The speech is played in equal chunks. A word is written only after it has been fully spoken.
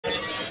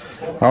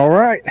All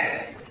right,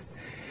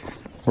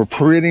 we're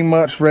pretty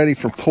much ready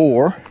for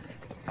pour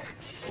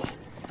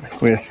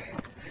with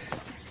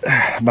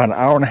about an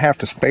hour and a half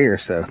to spare,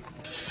 so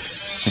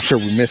I'm sure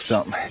we missed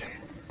something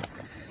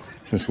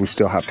since we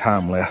still have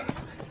time left.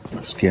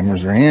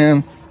 Skimmers are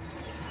in,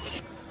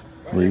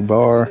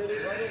 rebar,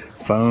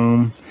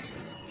 foam.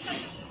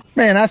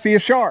 Man, I see a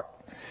shark.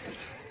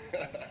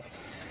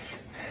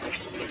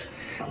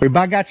 We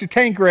about got your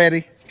tank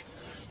ready.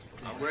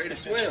 I'm ready to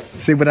swim.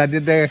 See what I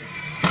did there?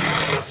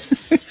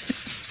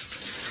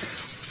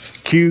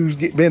 Q's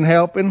been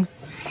helping.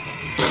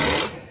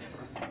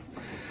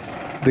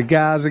 The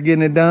guys are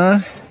getting it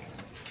done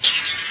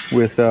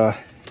with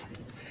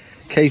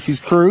Casey's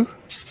crew.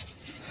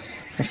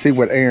 Let's see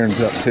what Aaron's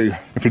up to.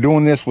 If you're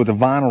doing this with a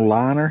vinyl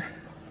liner,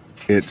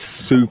 it's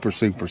super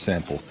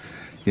simple.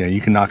 You know, you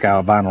can knock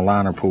out a vinyl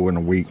liner pour in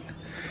a week.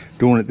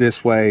 Doing it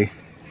this way,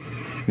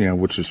 you know,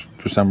 which is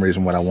for some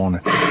reason what I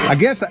wanted. I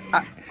guess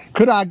I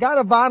got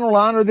a vinyl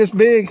liner this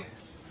big?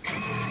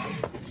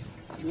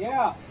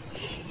 Yeah.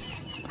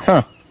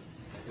 Huh.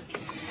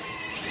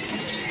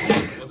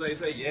 Was they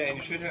say yeah, and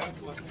you should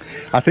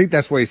have? I think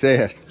that's what he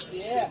said.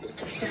 Yeah.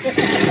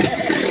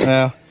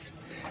 Well,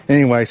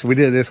 anyway, so we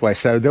did it this way.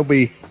 So there'll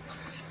be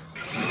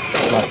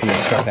lots of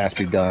stuff that has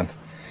to be done,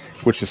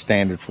 which is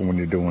standard for when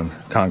you're doing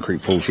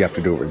concrete pools. You have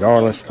to do it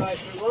regardless.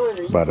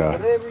 But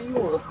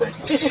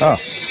oh,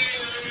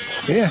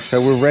 yeah. So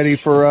we're ready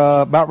for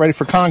about ready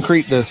for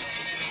concrete to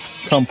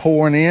come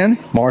pouring in.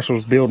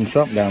 Marshall's building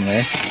something down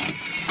there.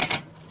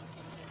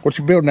 What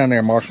you building down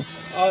there, Marshall?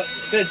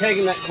 Instead of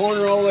taking that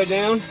corner all the way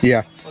down,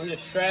 Yeah. I'm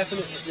just strapping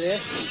it with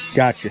this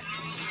Gotcha. to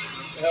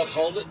help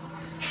hold it.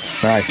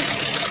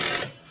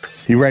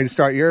 Nice. You ready to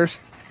start yours?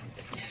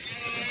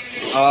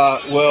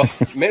 Well,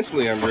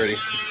 mentally I'm ready.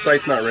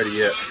 Site's not ready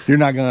yet. You're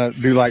not gonna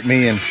do like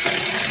me and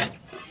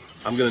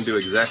I'm gonna do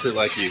exactly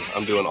like you.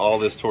 I'm doing all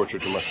this torture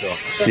to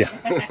myself. yeah.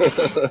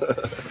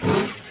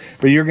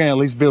 But you're gonna at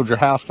least build your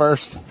house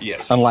first?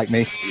 Yes. Unlike me?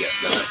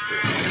 Yes, that's true.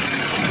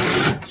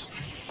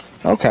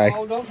 Okay.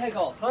 Oh, don't take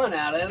all the fun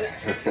out of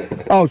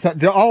it. Oh, so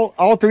do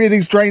all three of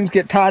these drains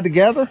get tied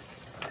together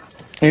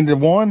into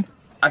one?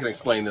 I can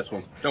explain this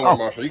one. Don't worry,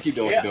 Marshall. You keep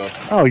doing what you're doing.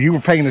 Oh, you were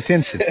paying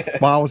attention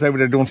while I was over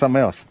there doing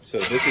something else. So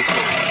this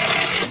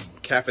is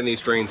capping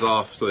these drains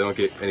off so they don't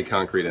get any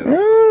concrete in it.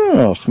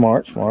 Oh,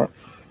 smart.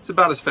 It's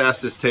about as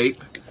fast as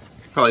tape.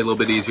 Probably a little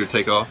bit easier to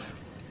take off.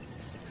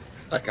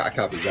 I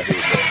copied exactly what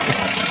you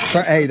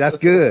said. Hey, that's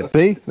good.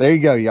 See, there you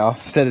go, y'all.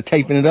 Instead of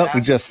taping it up,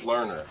 we just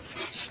learner.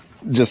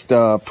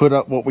 put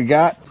up what we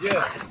got.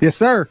 Yeah. Yes,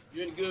 sir.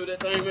 You any good with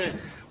that thing, man?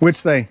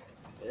 Which thing?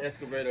 The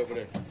excavator over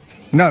there.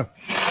 No.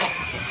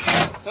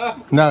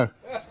 No.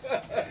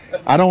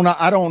 I don't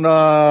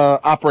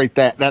operate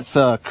that. That's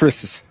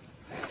Chris's.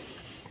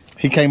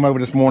 He came over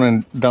this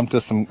morning and dumped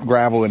us some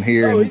gravel in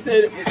here. Oh, And, he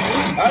said it was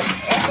I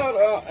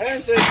thought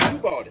Aaron said you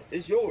bought it.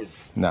 It's yours.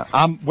 no,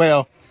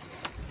 well,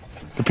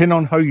 depending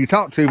on who you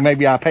talk to,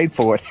 maybe I paid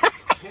for it.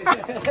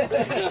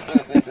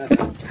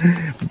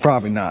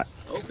 Probably not.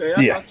 Okay,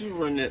 I Yeah. thought you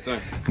were running that thing.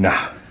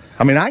 Nah.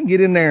 I mean, I can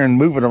get in there and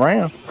move it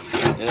around.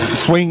 Yeah.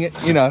 Swing it,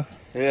 you know,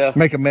 Yeah.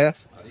 make a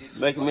mess.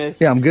 Make a mess.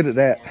 Yeah, I'm good at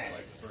that.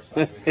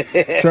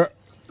 Sir,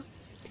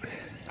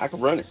 I can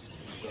run it.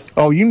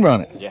 oh, you can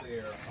run it? Yeah.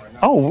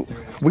 Oh,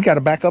 we got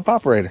a backup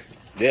operator.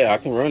 Yeah, I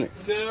can run it.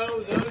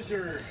 No, those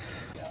are.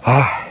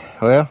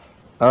 Well,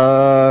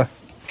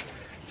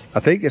 I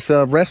think it's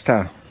rest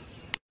time.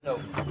 All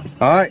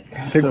right,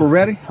 think we're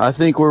ready? I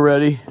think we're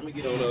ready. Let me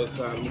get on the other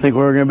side. I think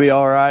we're gonna be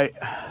all right.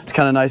 It's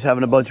kind of nice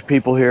having a bunch of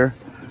people here.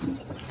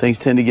 Things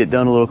tend to get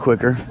done a little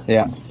quicker.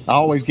 Yeah, I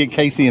always get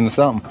Casey into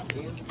something.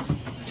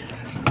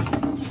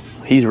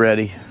 He's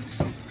ready.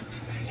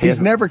 He's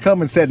never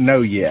come and said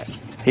no yet.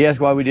 He asked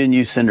why we didn't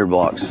use cinder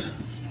blocks.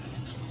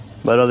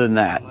 But other than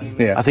that,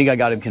 Yeah. I think I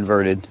got him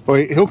converted. Well,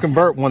 he'll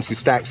convert once he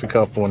stacks a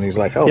couple and he's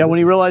like, oh. Yeah, when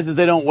he realizes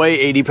they don't weigh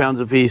 80 pounds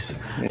a piece.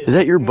 Is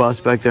that your bus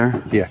back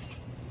there? Yeah.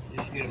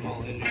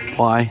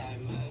 Why?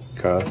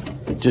 Cause.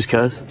 Just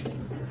cause?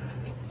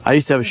 I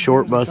used to have a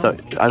short bus.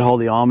 I'd haul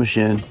the Amish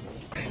in.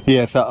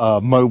 Yeah, it's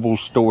a mobile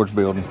storage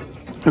building.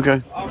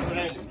 Okay.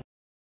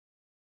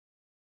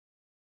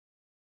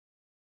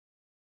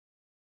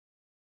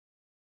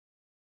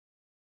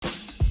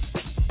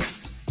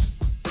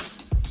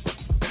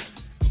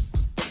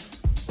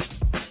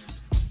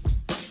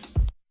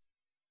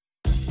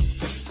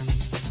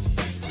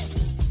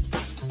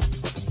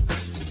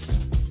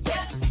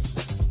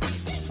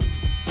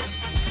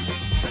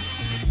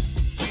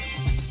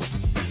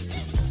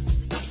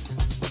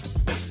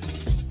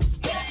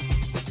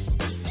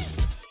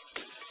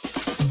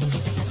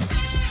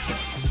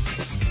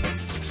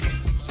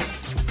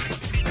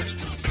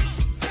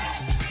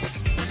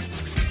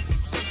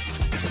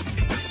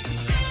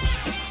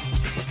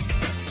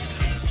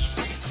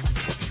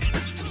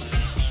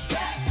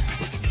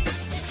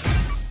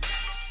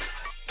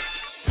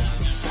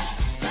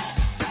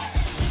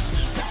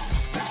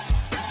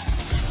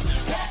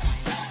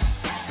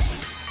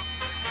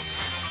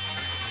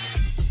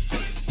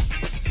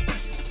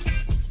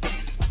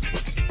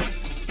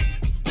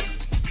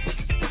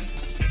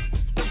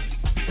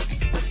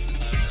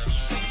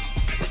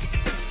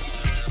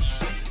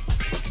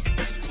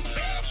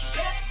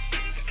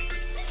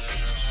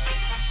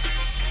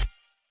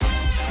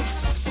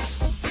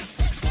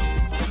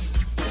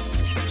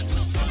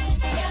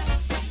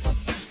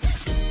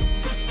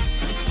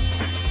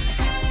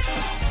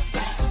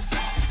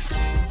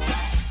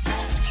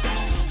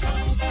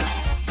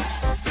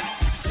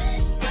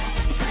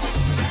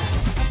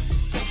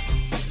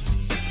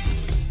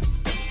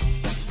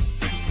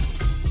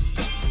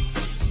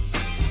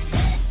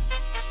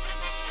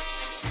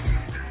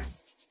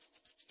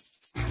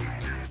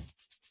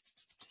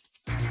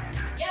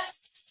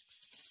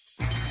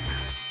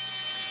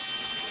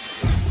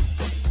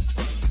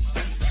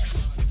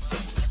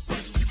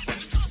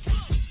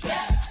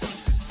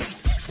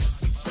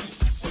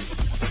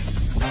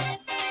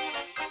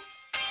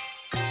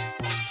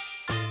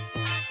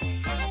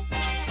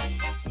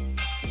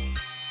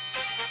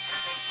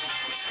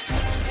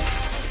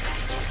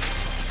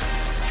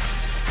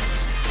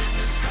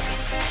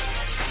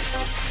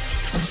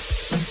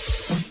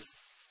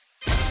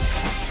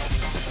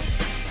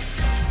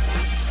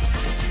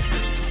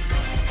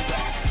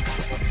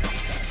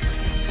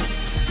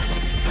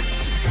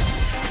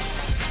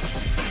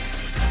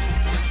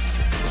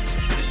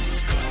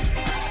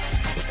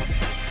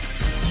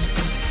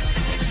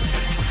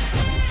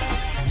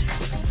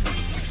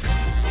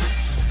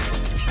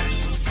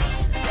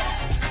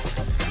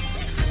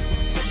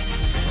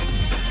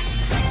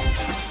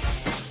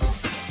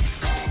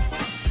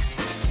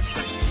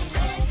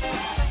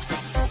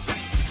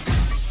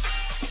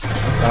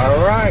 All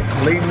right,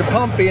 leading the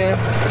pump in.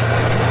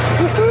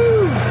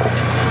 Woohoo!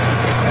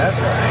 That's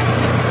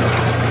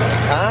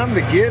right. Time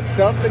to get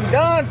something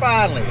done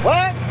finally.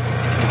 What?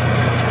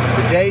 It's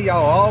the day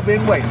y'all all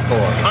been waiting for.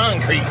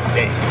 Concrete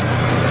day.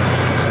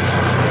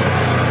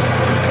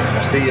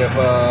 I'll see if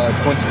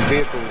Quincy's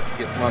vehicle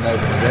gets run over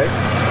today.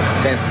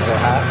 Chances are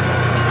high.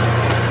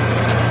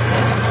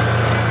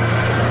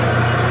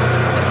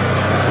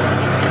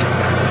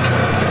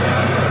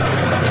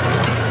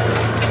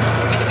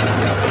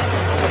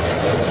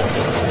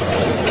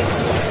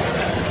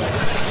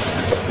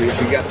 See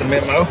if we got the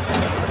memo.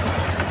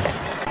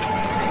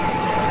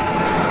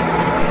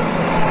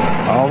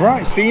 All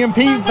right,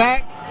 CMP's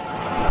back.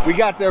 We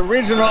got the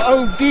original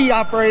OG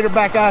operator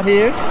back out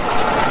here.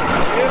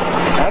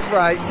 That's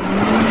right.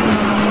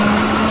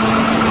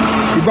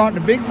 He brought the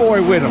big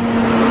boy with him.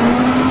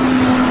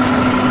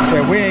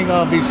 So we ain't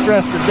gonna be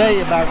stressed today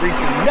about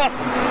reaching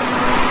nothing.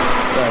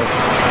 So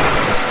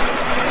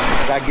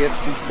gotta get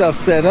some stuff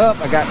set up.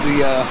 I got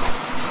the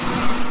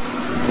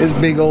this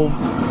big old.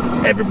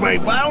 Everybody,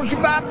 why don't you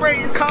vibrate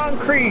your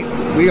concrete?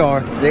 We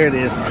are. There it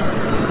is.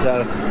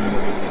 So,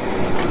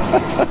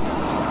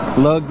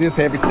 lug this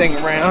heavy thing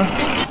around.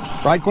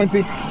 Right,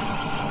 Quincy?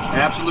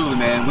 Absolutely,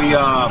 man. We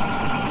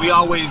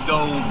always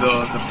go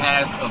the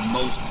path of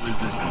most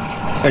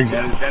resistance.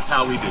 Exactly. That's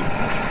how we do.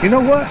 You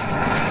know what?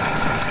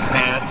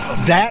 Path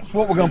of That's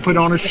what we're going to put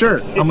on a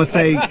shirt. I'm going to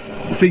say,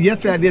 see,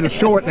 yesterday I did a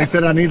short. They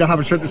said I need to have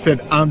a shirt that said,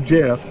 I'm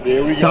Jeff.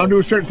 There we go. So I'll do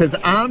a shirt that says,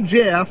 I'm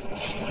Jeff.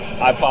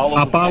 I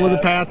follow the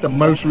path of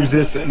most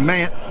resistance.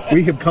 Man,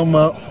 we have come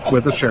up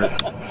with a shirt.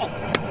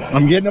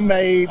 I'm getting them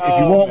made. If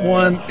you want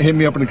one, hit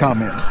me up in the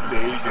comments.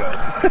 There you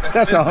go.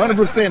 That's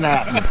 100%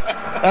 happening.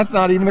 That's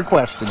not even a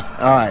question.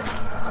 All right.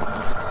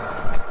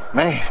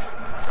 Man,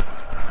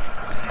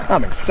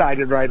 I'm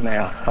excited right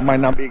now. I might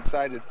not be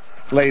excited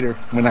later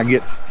when I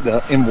get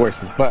the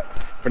invoices, but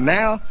for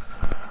now,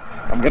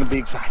 I'm going to be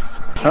excited.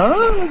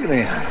 Oh, look at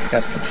that.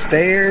 Got some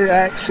stair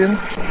action.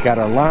 Got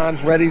our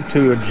lines ready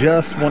to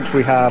adjust once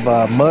we have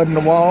mud in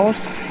the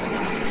walls.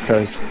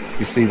 Because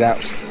you see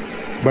that's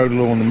bowed a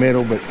little in the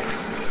middle, but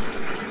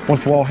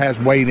once the wall has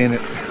weight in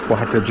it, we'll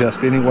have to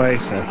adjust anyway.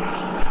 So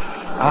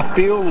I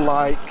feel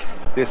like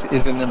this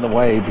isn't in the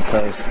way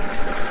because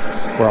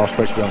we're all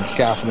supposed to be on the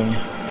scaffolding.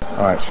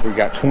 All right, so we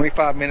got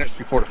 25 minutes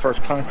before the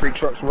first concrete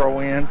trucks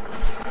roll in.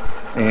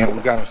 And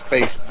we've got them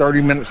spaced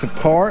 30 minutes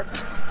apart.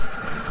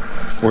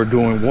 We're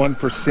doing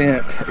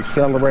 1%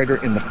 accelerator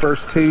in the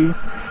first two,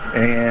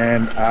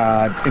 and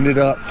I ended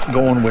up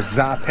going with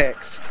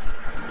Zypex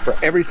for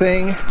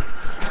everything.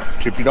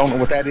 Which if you don't know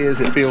what that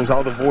is, it fills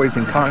all the voids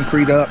in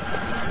concrete up.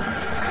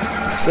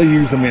 They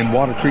use them in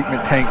water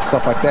treatment tanks,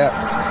 stuff like that.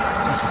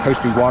 It's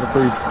supposed to be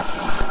waterproof.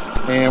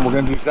 And we're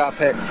going to do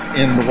Zypex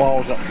in the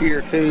walls up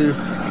here too,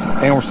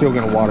 and we're still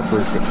going to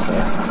waterproof it, so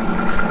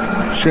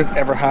shouldn't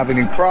ever have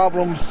any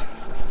problems.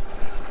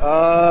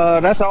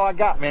 That's all I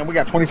got, man. We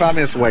got 25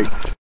 minutes to wait.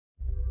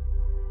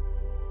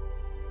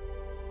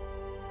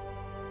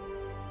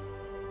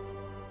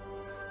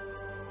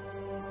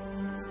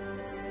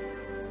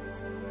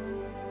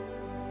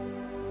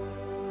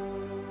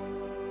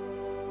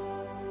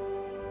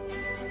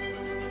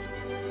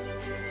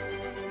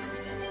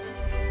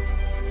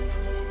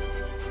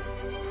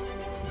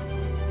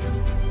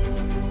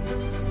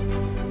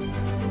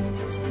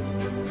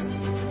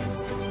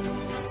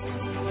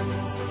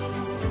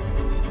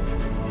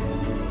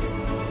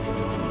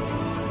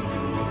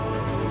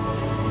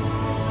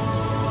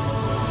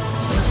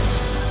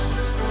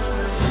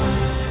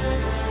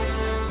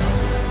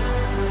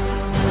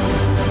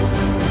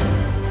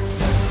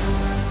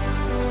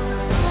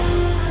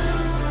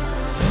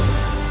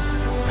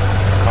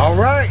 All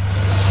right,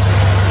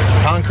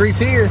 concrete's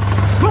here.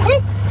 Woo,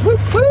 woo, woo,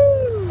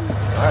 woo.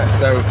 All right,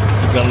 so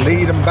we're gonna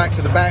lead them back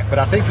to the back, but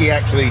I think he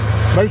actually,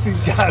 most of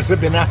these guys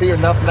have been out here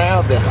enough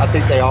now that I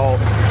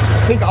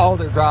think all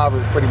their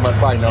drivers pretty much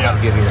probably know how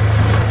to get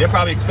here. They're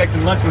probably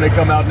expecting lunch when they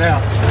come out now.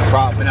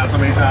 Probably. Been out so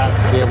many times.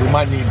 Yeah, we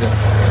might need to,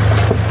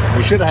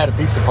 we should have had a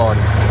pizza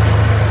party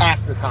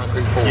after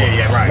concrete pour.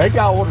 Yeah, right. Maybe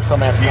I'll order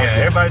some after. Yeah,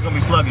 concrete. everybody's gonna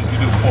be sluggish if you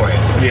do it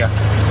beforehand. Yeah.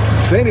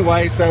 So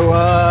anyway,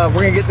 we're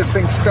gonna get this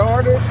thing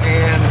started,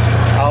 and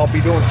I'll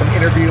be doing some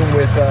interviewing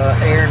with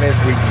Aaron as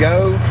we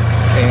go,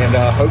 and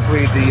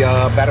hopefully the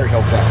battery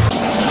helps out.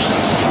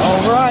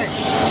 All right,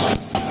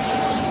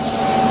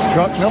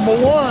 truck number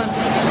one.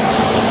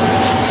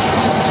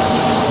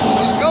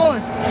 It's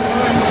going.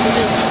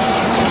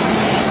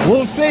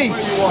 We'll see.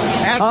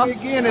 Ask me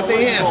again at the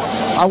end.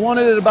 I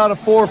wanted it about a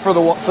 4 for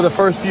the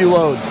first few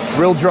loads,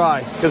 real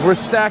dry, because we're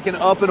stacking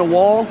up in a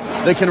wall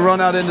that can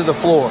run out into the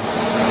floor.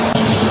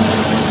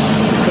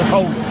 Just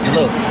hold it and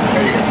look.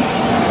 There you go.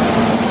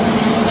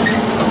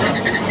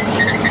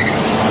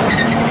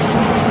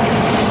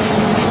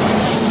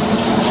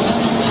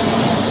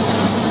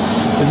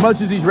 As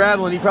much as he's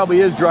rattling, he probably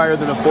is drier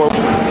than a 4.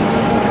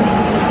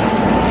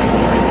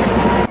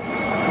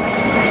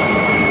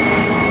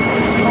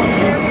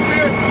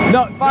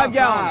 No, 5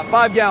 gallons.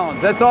 5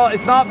 gallons. That's all.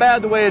 It's not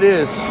bad the way it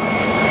is.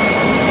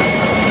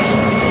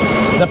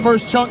 The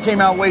first chunk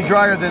came out way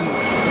drier than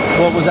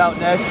what was out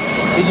next.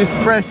 He just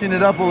freshened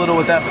it up a little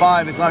with that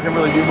 5. It's not gonna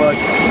really do much.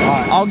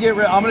 All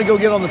right. I'm gonna go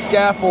get on the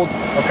scaffold.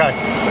 Okay.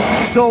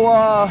 So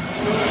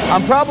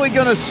I'm probably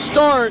gonna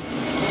start,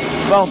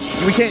 well,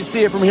 we can't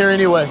see it from here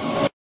anyway.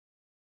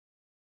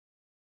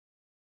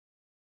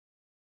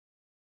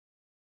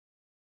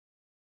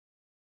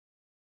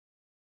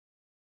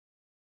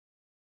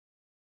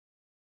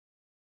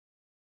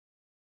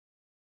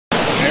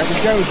 There we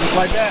go, just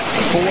like that.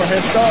 Pour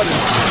has started.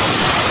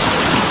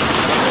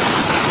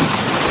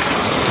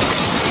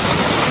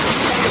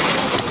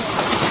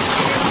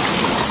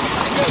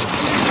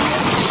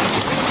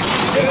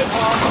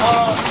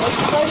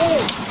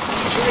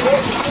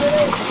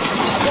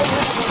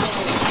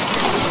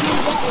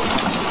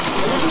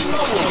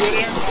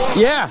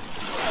 Yeah.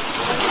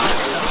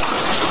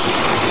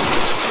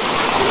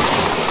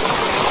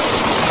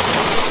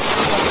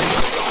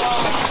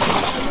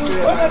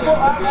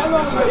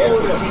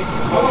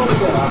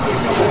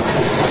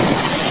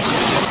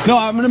 No,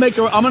 I'm gonna make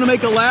a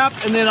lap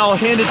and then I'll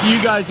hand it to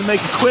you guys and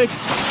make it quick.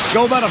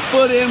 Go about a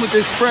foot in with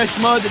this fresh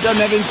mud that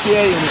doesn't have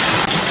NCA in it.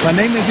 My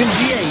name is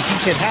MGA. He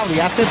said howdy.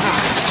 I said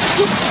hi.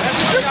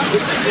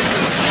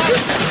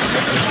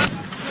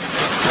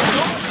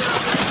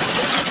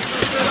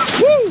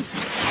 Woo!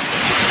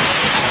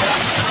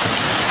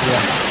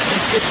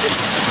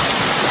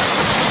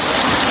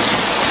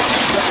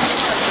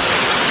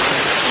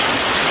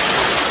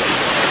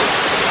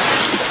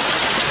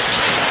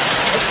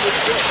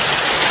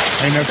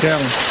 Ain't no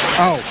telling.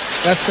 Oh,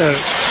 that's the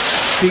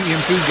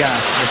CMP guy,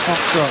 the pump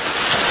truck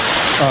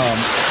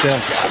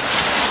sales guy.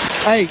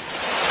 Hey,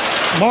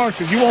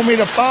 Marshall, you want me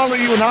to follow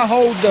you and I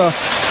hold the...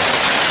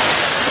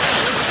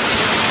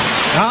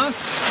 Huh?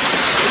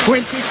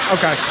 20?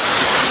 Okay.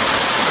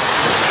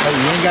 Oh,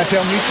 you ain't got to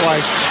tell me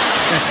twice.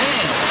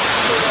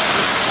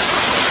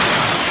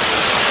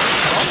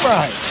 All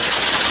right.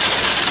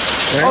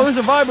 There. Oh, there's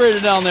a vibrator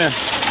down there.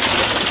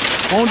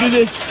 Won't do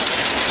this.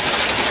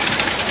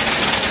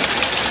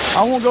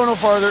 I won't go no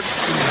farther.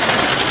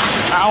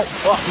 Ow.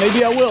 Well,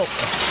 maybe I will.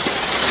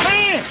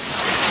 Man!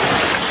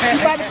 You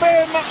about to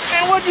bury my...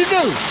 Man, what'd you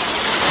do?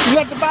 You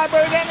left the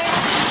vibrator down there?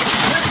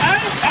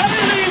 I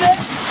didn't leave that.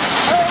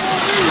 I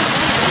won't do it.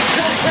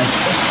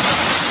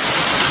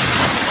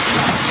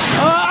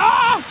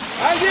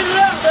 I get it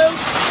out, though.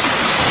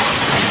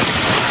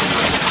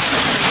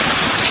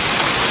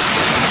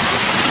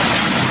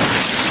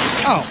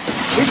 Oh,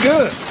 we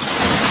good.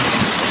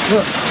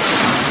 Look.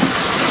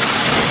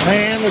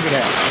 Man, look at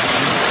that.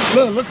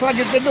 Look, looks like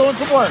it's been doing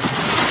some work.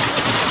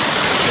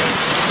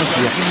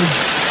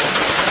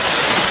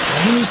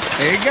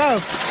 There you go.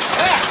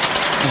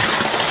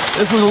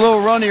 This one's a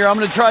little runnier. I'm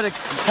going to try to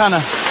kind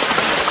of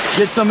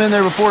get some in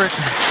there before it.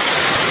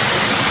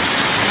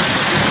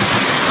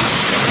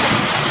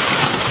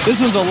 This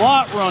one's a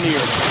lot runnier.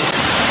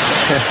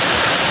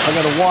 I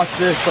got to watch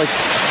this like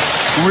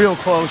real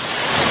close.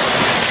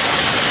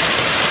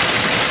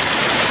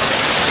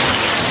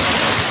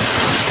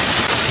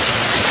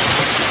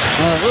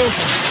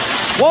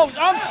 Whoa,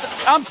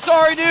 I'm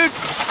sorry, dude.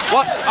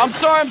 What? I'm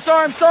sorry.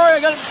 I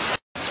got to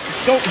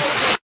go.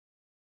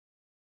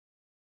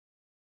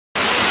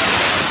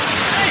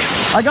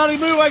 I gotta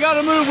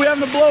move. We're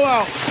having a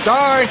blowout.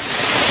 Sorry.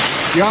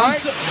 You all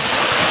right?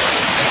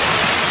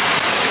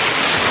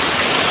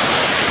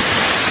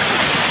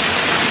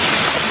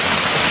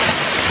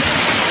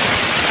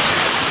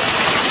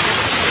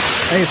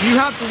 Hey, if you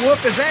have to whoop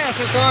his ass,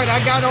 that's all right. I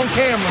got on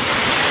camera.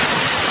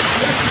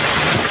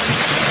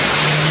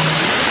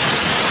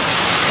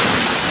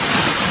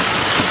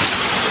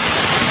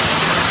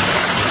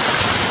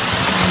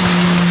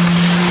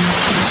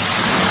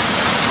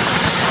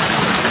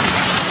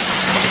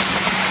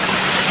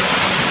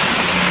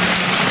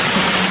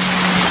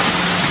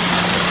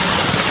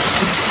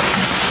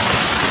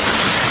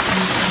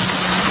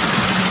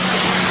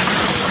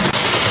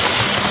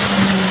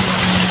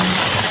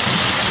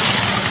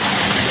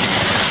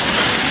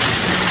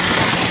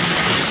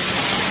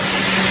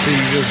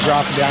 Just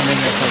drop it down in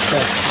there for a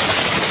second.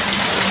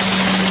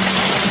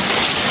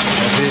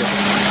 That's it.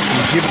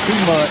 You give it too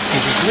much,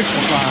 because it's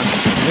liquefying.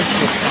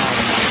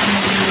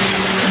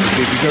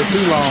 If you go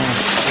too long,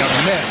 you got a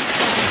mess.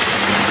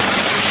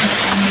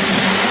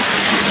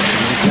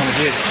 You're just gonna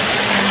hit it.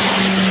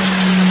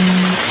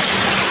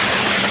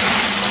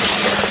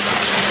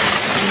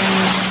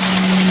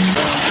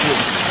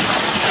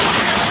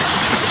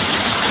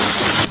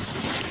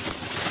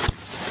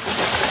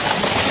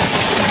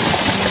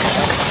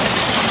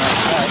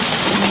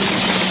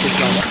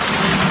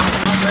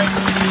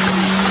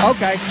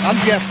 Okay, I'm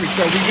Jeffrey,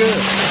 so we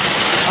good.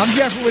 I'm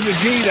Jeffrey with the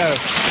G though.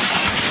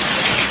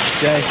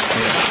 Okay.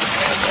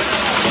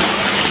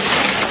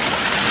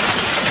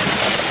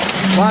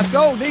 Well, I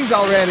sold these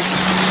already.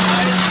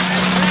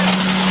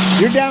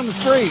 You're down the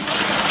street.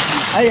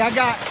 Hey, I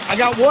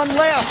got one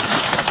left.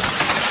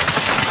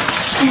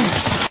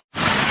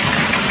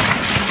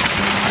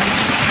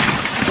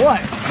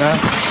 What? No.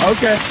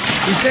 Okay.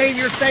 He's saying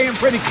you're staying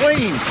pretty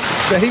clean,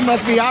 so he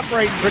must be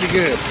operating pretty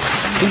good.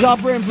 He's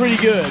operating pretty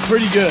good,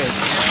 pretty good.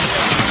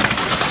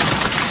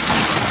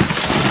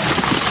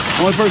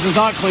 Only person's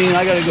not clean,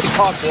 I gotta go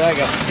talk to that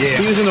guy. Yeah.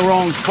 He was in the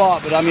wrong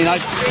spot, but I mean,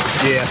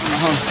 Yeah.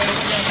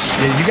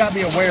 Yeah, you gotta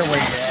be aware where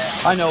you're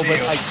at. I know,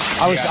 but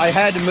I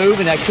had to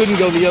move and I couldn't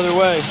go the other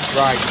way.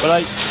 Right.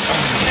 But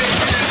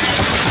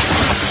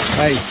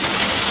Hey.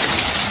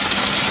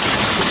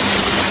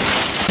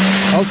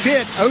 Oh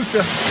shit,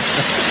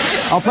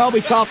 OSHA. I'll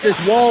probably top this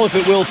wall if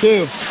it will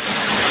too.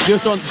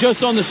 Just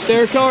on the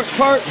stair cart.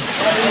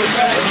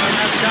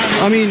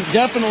 I mean,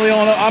 definitely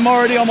on. I'm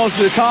already almost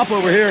to the top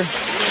over here.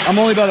 I'm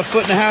only about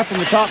 1.5 feet from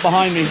the top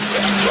behind me.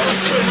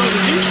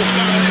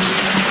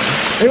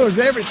 It was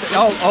everything.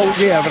 Oh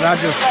yeah, but I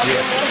just.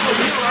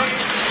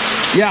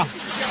 Yeah.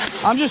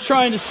 I'm just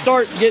trying to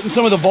start getting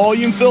some of the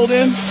volume filled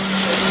in.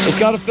 It's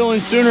got to fill in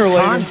sooner or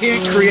later.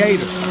 Content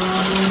creator.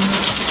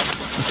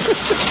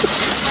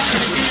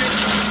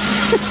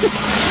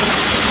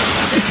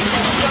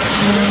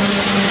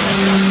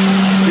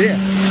 Yeah.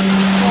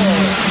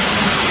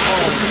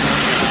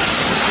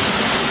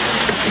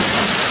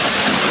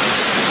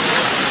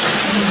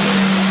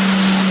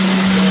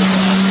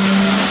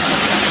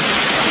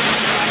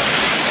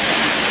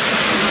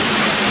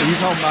 You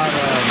talking about?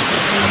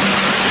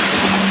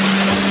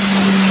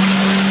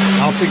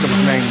 I'll think of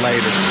his name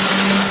later.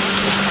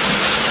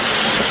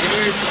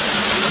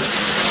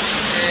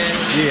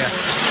 Yeah,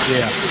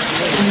 yeah.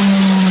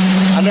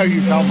 I know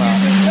you're talking about.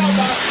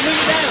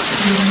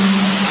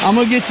 I'm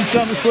gonna get you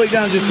something to slick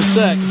down in just a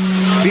sec.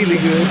 Bealy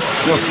good.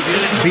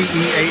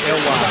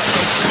 B-E-A-L-Y.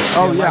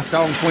 Oh yeah. Like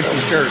on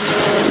Quincy's shirt.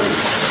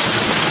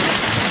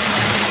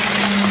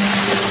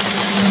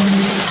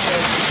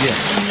 Yeah.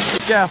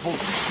 Scaffold.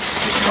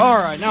 All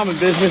right, now I'm in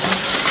business.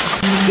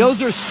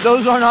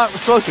 Those are not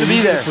supposed to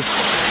be there. It's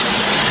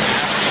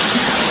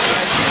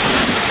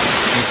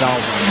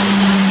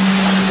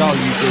all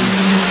you do.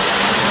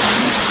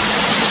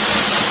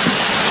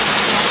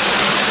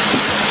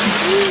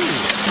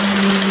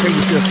 I think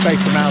we should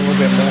space them out a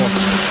little bit more.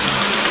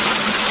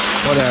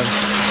 Whatever.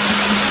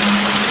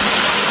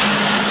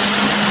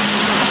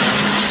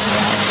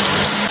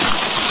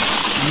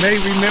 You may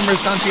remember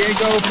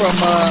Santiago from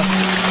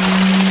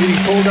getting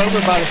pulled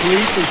over by the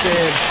police who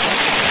said,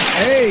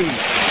 hey,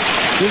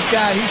 this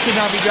guy, he should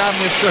not be driving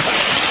this truck.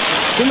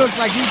 He looks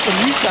like he's from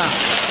Utah.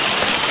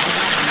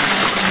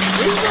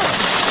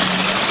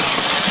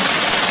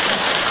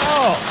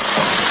 Oh,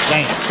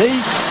 damn. See,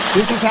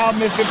 this is how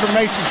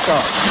misinformation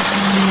starts.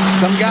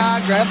 Some guy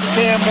grabs the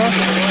camera.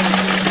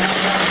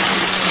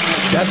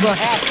 That's what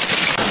happened.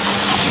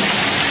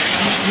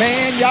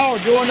 Man, y'all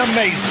are doing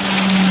amazing.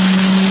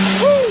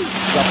 Woo!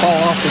 I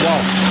fall off the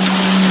wall.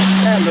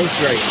 That looks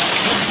great.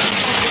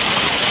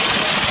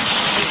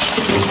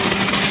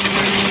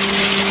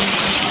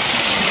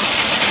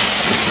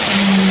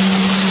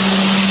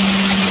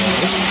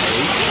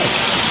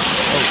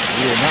 Oh,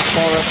 we're not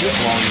far up this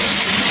long yet.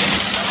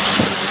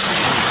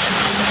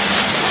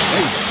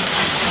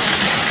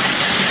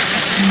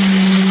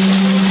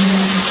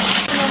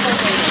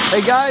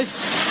 Hey guys,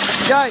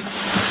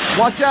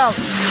 watch out!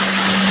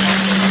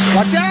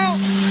 Watch out!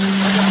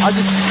 I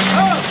just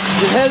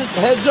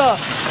heads up.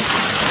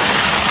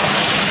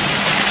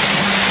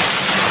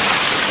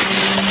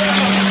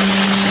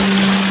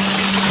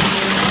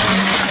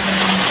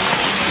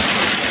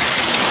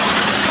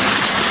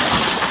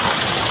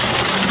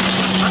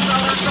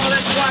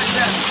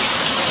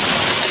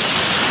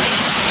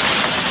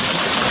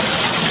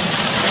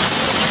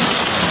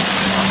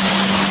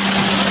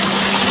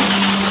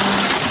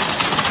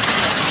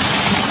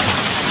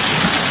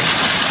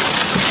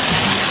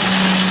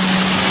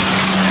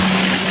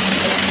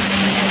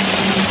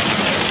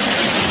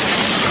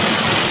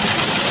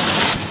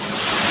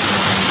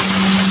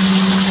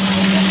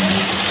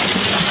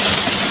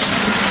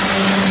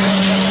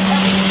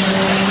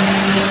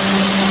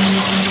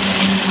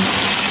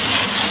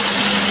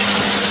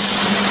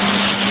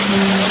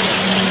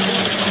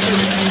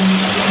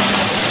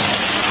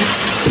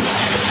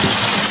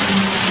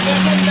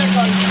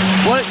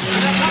 What?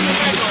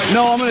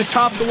 No, I'm gonna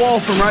top the wall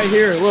from right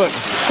here. Look.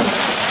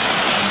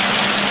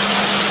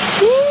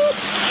 Woo!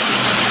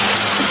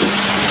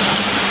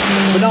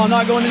 But no, I'm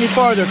not going any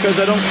farther because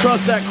I don't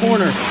trust that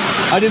corner.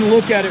 I didn't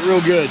look at it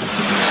real good.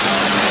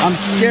 I'm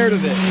scared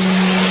of it.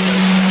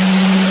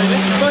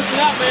 It's busting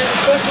out, man.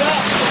 It's busting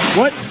out.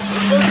 What?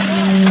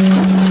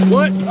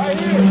 What? Right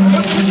here.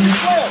 Look at this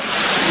well.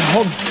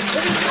 Hold. Look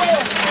at this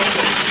well.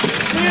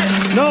 Here.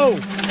 No.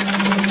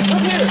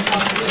 Look here.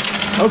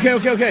 Okay.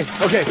 See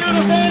what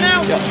I'm saying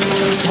now? Yeah.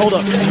 Hold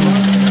up.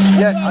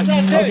 Yeah.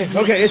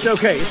 Okay. It's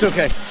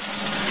okay.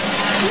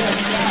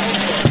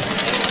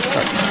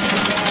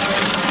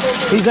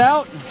 He's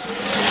out.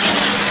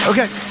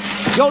 Okay.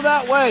 Go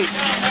that way.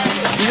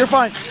 You're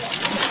fine.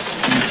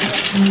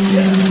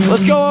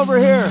 Let's go over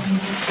here.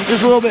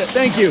 Just a little bit.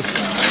 Thank you.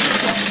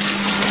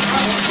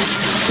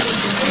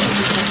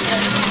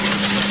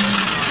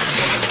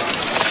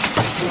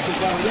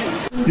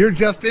 You're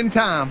just in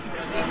time.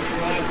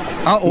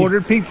 I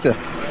ordered pizza,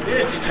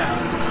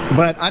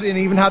 but I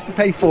didn't even have to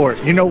pay for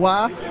it. You know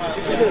why?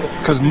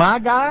 Because my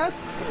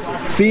guys,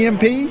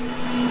 CMP,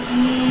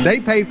 They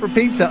pay for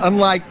pizza,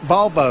 unlike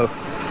Volvo.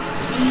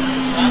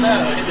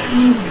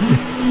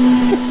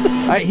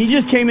 He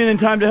just came in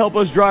time to help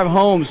us drive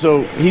home,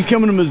 so he's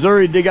coming to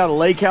Missouri to dig out a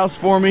lake house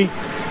for me.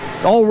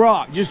 All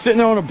rock, just sitting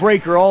there on a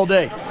breaker all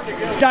day.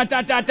 Dot,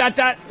 dot, dot, dot,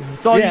 dot.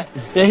 That's all. Yeah,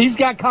 he's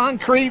got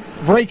concrete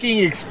breaking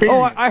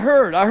experience. Oh, I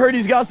heard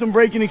he's got some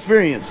breaking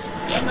experience.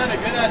 Wasn't that a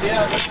good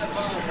idea?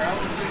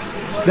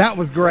 That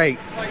was great.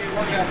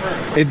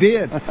 It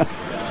did.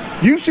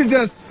 You should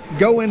just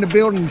go into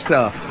building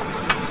stuff.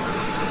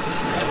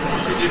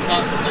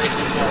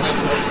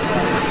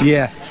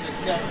 Yes.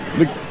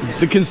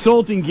 The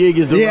consulting gig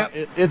is the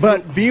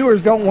but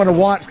viewers don't want to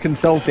watch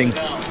consulting.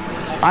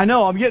 I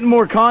know, I'm getting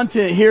more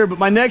content here, but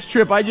my next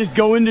trip I just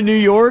go into New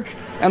York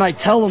and I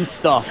tell them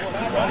stuff.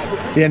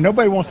 Yeah,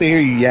 nobody wants to hear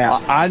you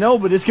yap. I know,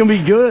 but it's gonna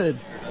be good.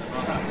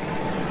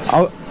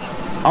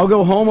 I'll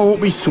go home, I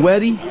won't be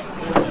sweaty.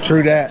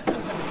 True that.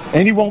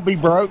 And you won't be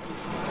broke.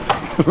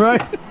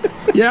 Right?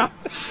 Yeah.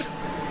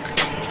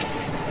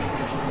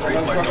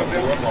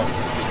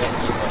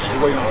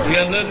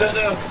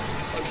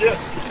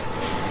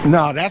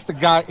 No, that's the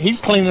guy. He's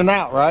cleaning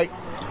out, right?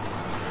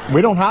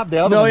 We don't have the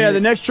other No, one yeah, here.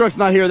 the next truck's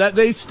not here.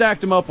 They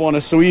stacked them up on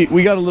us, so we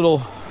got a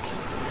little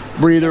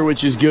breather,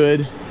 which is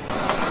good.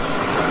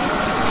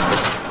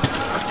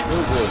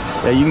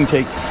 Yeah, you can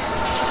take.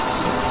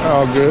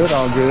 All good,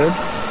 all good.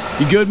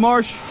 You good,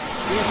 Marsh?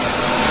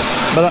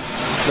 But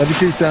Love you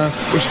too, son.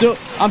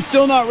 I'm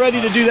still not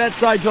ready to do that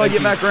side till I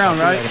get back around,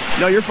 right?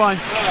 No, you're fine.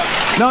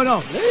 No.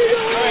 There you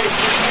go.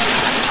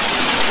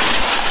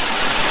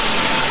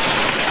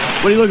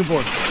 What are you looking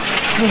for?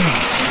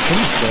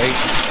 He's great.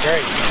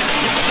 Great.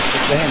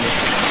 Standard.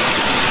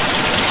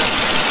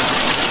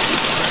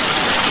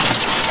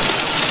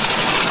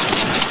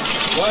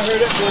 Well, I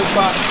heard it blow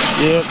pop.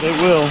 Yep, it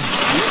will.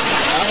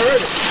 I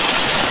heard it.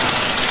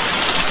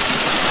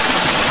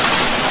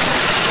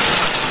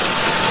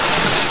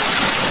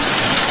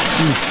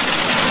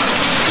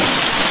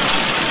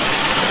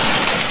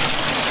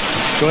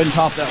 Go ahead and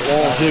top that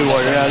wall too while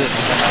you're at it.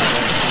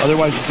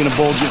 Otherwise it's gonna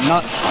bulge it.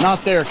 Not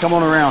there, come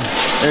on around.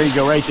 There you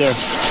go, right there.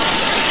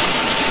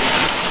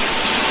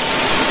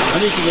 I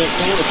need to get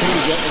corner to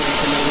get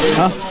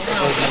Huh?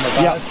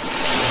 Yeah.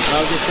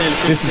 I'll just stand.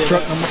 This is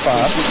truck number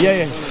 5.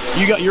 Yeah.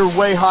 You're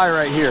way high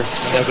right here.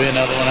 There'll be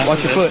another one.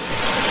 Watch your foot.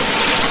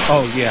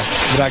 Oh, yeah.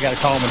 But I got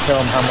to call him and tell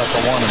him how much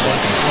I want him.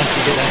 Once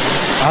you get out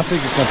here, I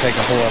think it's going to take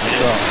a whole other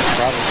truck.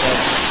 probably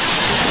so.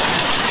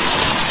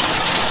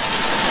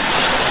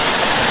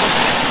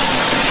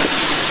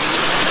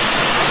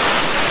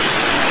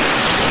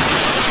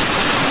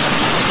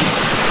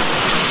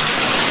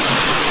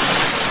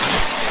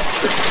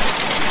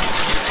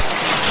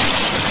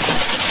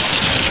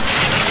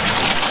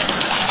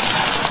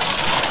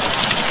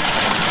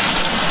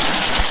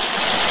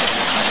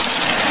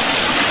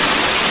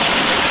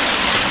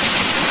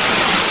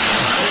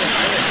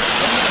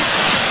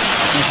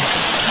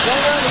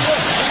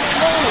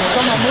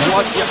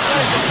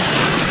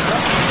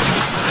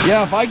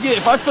 Yeah,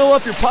 if I fill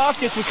up your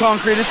pockets with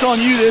concrete, it's on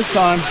you this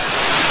time.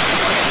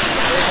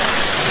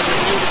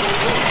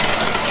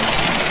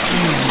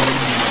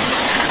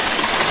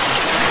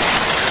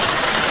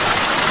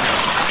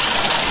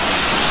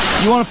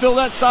 You want to fill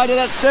that side of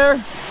that stair?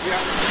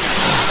 Yeah.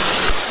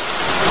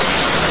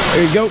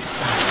 There you go.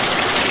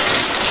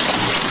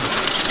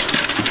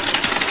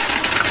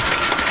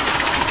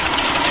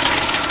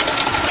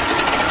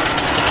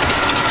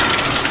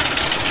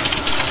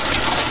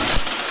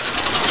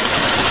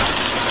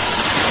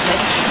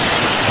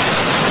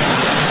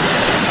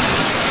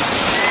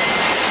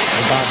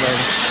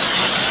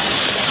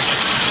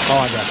 Oh,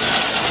 I got it.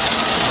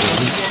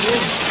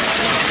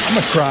 I'm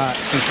going to try it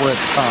since we're at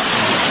the top.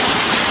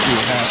 See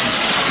what happens.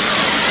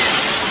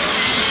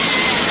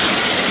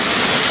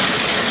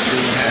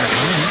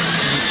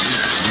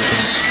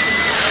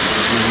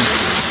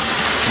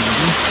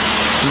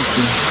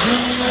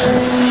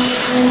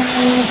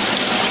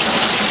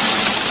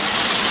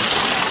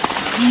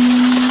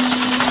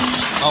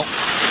 Oh.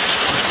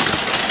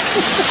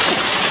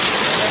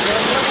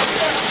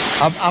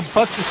 I'm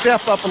pushed the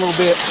step up a little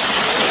bit.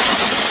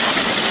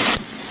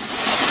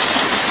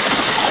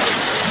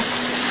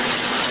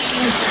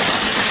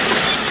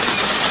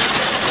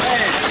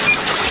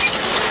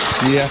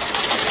 Yeah.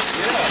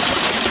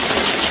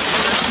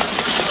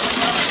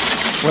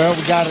 Well,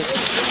 we got it.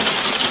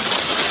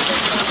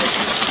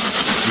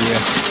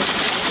 Yeah.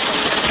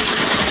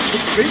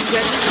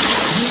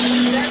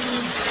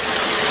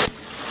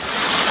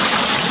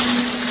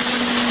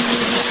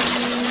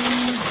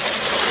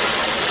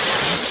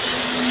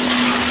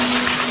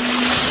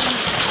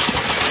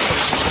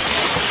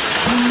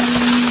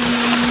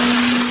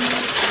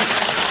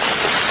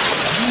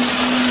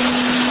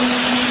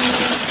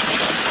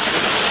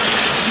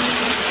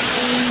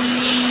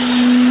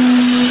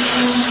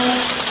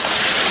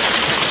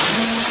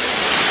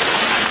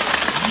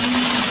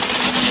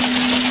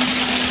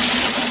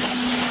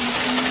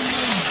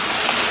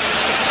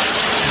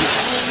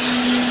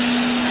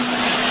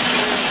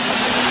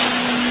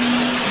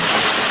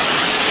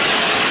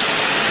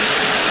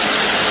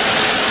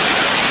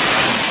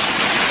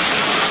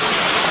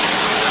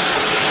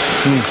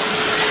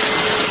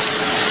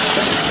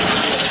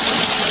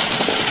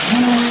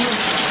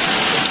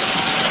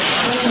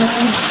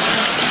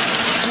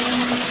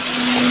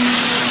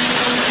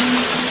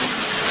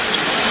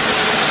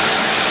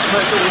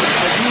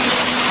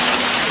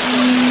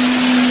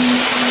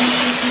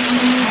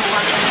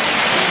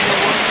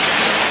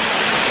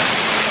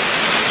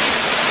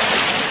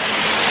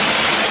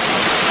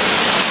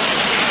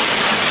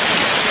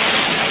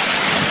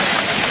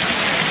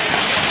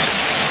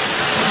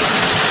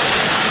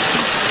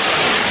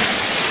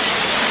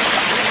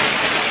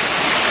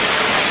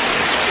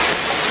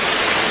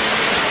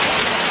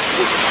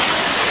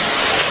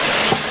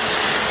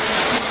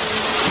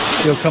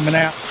 Still coming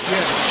out?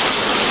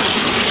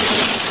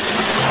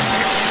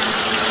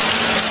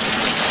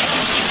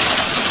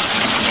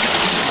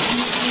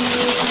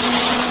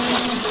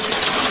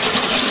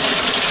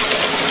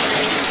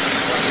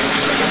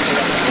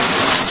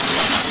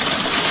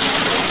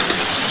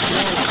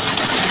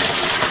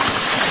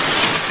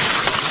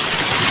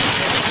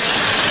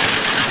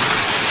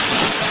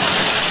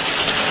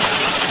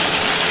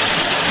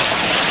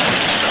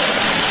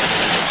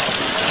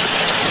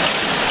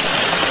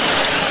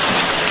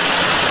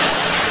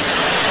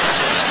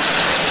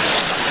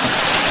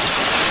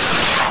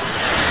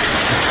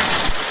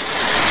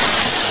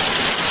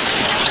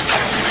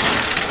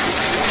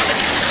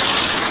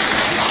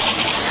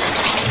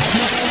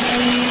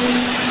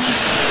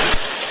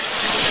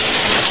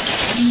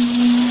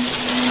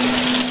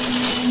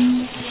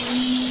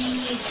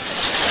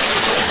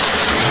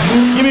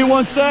 Give me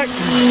 1 sec.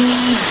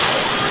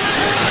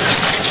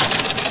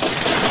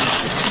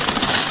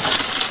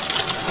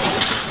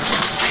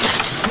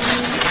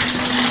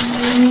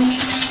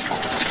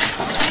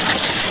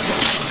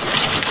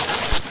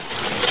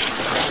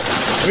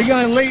 We're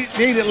gonna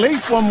need at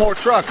least one more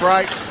truck,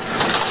 right?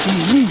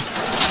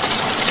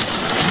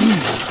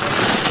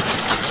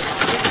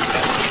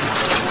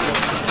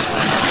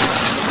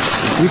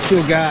 We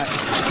still got,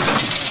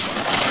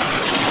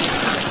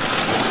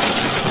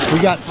 we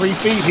got 3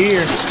 feet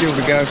here still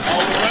to go.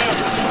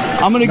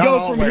 I'm gonna Not go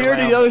all from the way here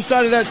to around. the other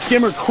side of that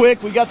skimmer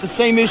quick. We got the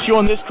same issue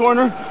on this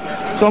corner,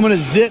 so I'm gonna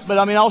zip, but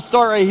I mean, I'll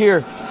start right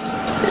here.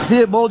 See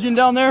it bulging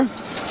down there?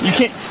 You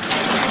can't,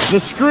 the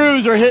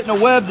screws are hitting a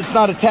web that's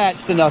not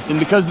attached to nothing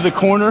because of the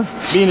corner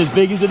being as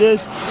big as it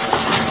is.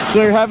 So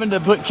they're having to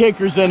put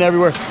kickers in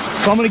everywhere.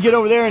 So I'm gonna get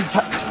over there and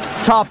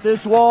top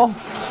this wall,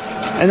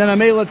 and then I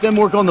may let them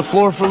work on the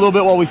floor for a little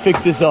bit while we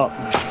fix this up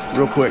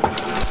real quick.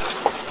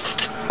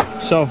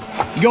 So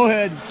go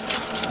ahead.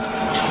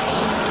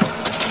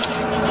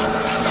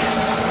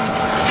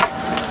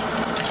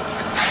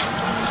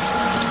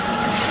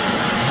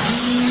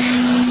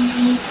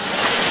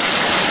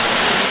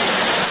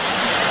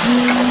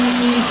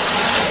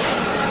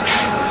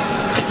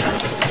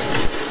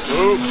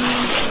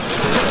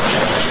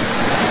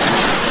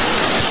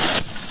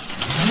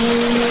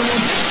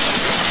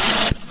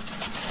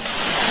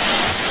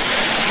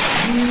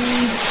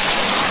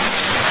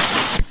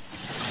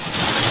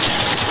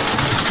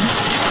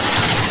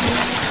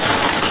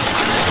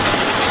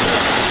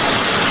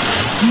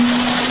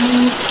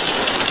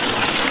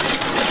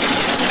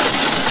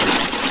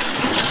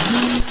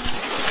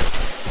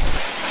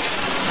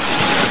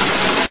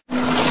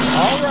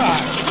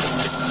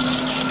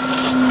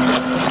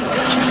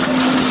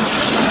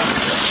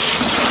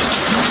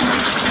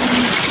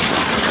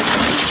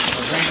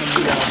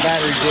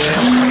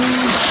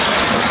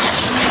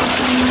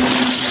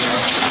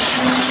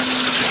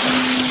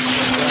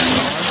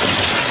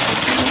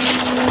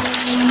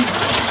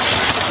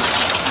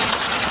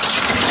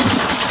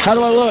 How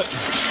do I look?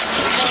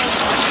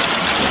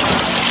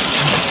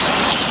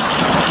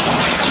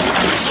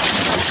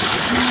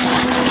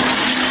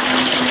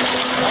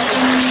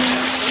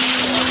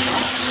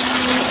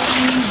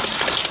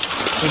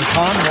 In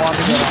pond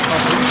water that I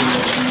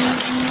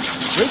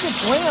We can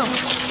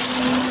swim.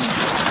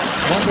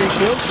 one big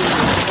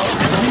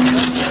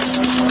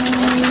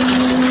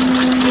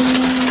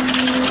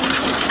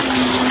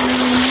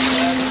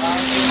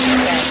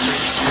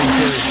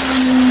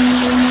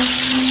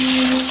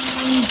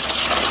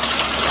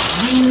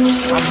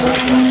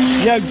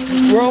Yeah,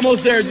 we're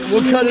almost there.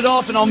 We'll cut it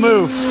off and I'll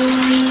move.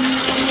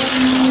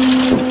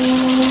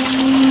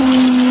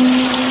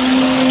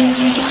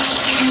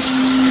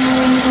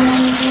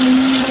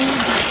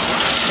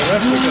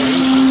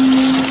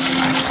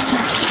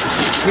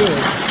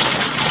 good.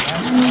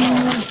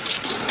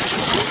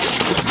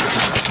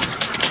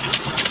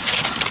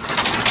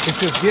 It's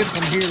just get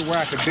from here to where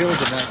I could build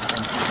it up.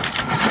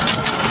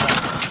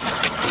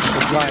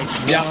 It's like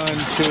 1,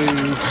 2,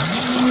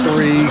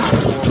 3,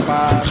 4,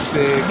 5,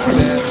 6,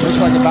 7. Looks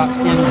like about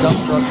 10 dump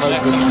truck loads.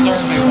 That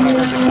concerned me when I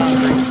heard the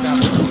concrete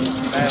sound.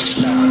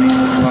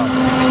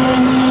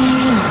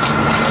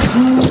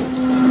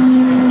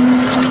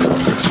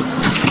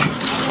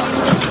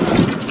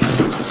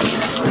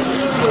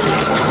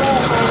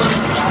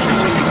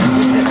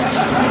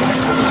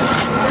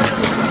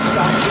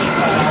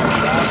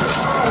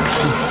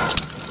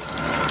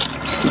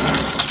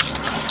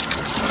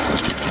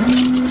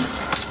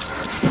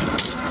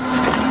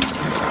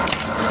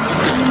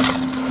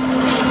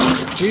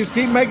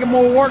 just keep making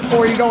more work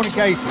for you, don't you,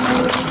 Casey?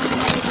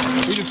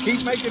 You just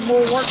keep making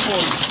more work for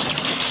you.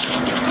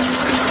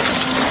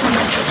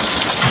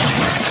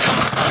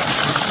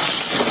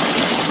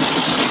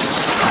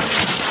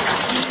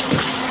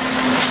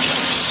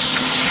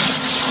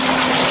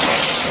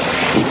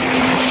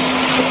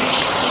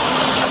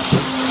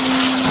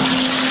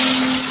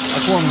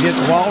 That's why I'm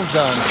getting the walls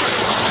done,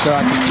 so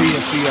I can see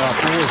if the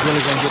floor is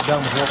really going to get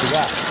done with what we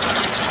got.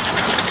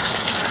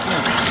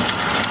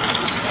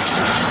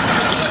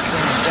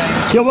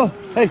 Kilba,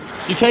 hey,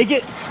 you take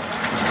it?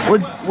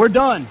 We're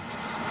done.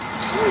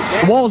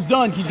 The wall's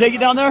done. Can you take it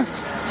down there?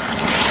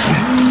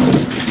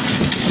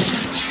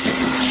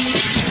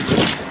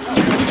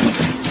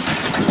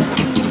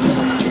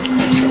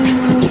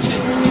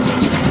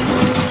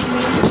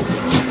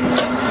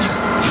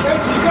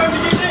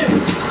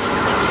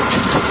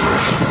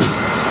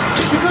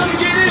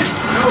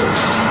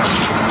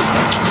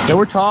 Yeah,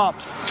 we're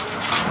topped.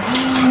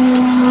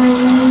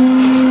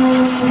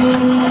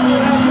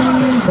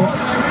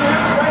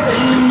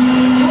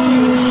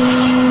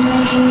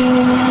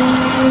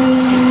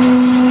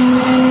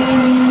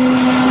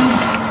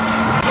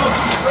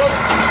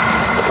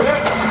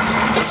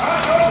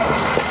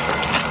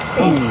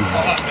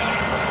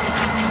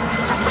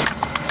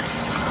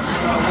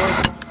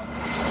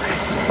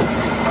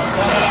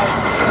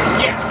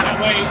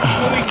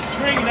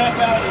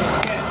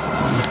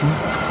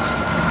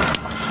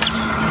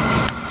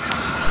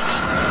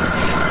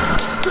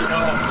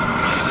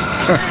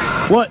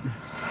 What?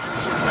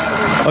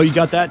 Oh, you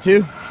got that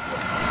too?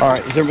 All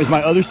right, is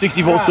my other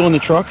 60 volt still in the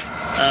truck?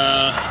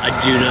 I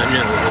do not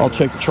know. I'll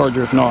check the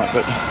charger if not,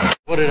 but.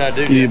 What did I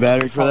do? You need a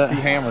battery for that? 2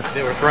 hammers.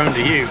 They were thrown to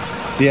you.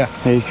 Yeah.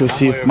 Hey, you go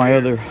see if my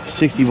other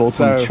 60 volts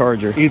on the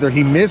charger. Either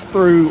he missed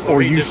through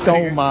or you stole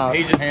figured, my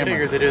He just hammer.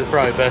 figured that it was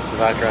probably best if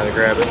I try to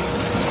grab it.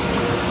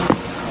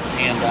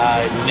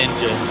 Hand-eye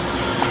ninja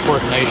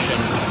coordination.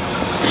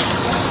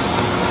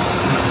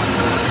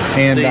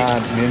 Hand-eye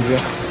ninja.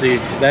 See,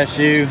 that's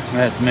you,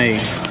 that's me.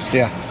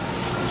 Yeah.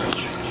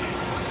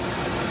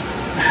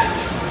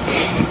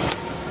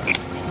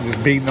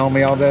 Just beating on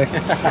me all day. All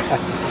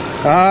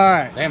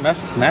right. Damn,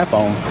 that's a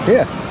snap-on.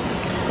 Yeah.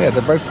 Yeah,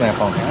 they're both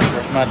snap-on.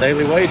 That's my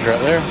daily wage right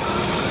there.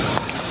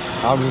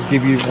 I'll just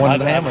give you one of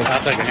the hammers. I'll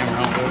take a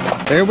hammer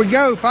home. There we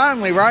go,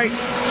 finally, right?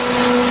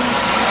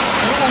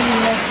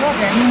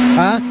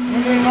 Huh?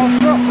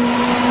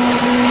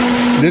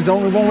 This is the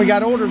only one we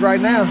got ordered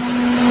right now.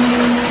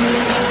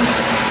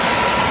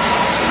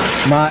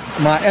 My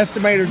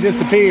estimator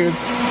disappeared.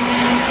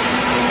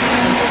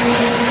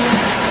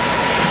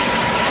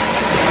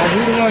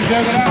 Who's the one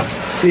dug it out?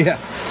 Yeah.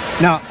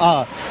 Now,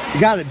 the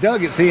guy that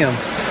dug it's him.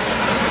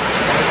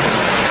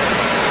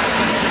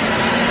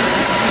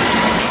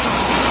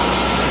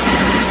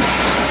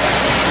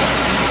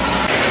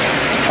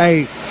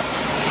 Hey,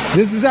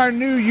 this is our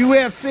new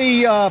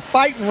UFC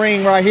fighting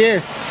ring right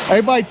here.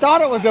 Everybody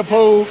thought it was a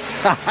pool.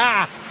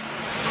 That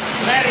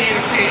ain't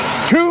a pit.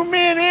 2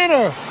 men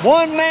enter,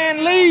 1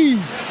 man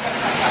leave.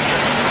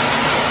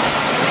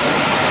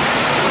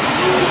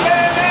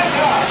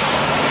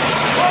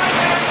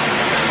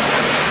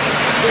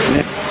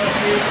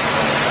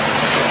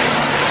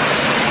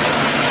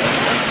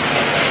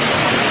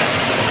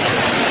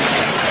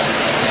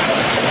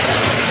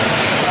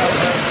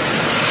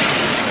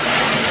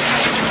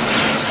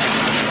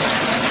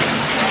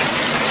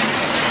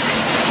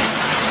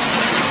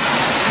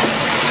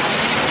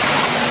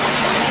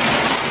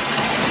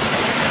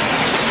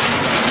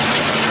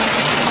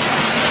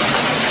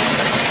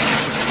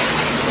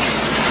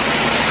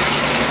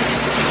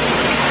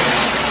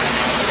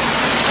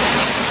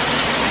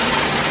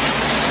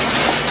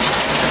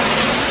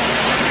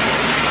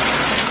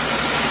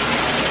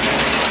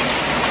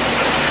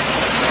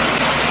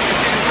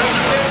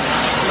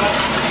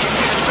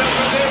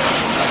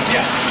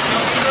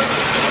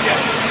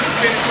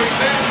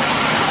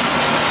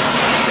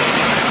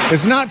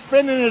 It's not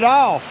spinning at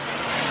all.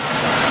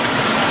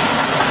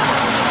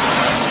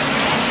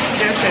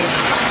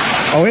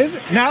 Oh, is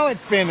it? Now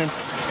it's spinning.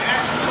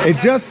 It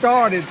just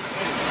started.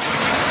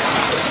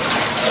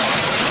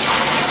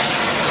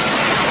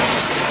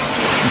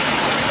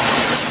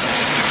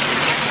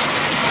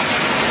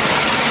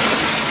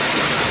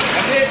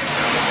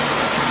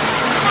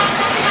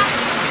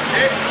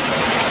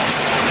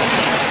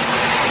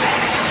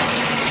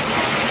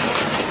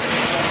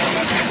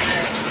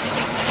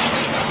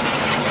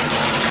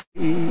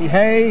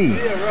 Hey,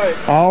 yeah, right.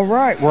 All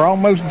right, we're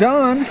almost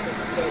done.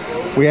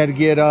 We had to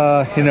get,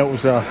 you know, it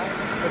was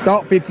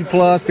thought 50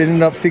 plus, but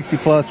ended up 60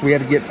 plus. We had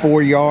to get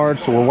 4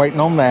 yards, so we're waiting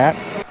on that.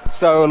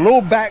 So a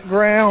little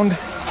background,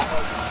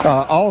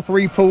 all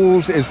 3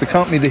 pools is the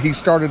company that he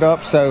started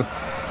up. So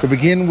to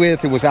begin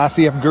with, it was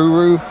ICF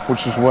Guru,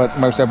 which is what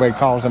most everybody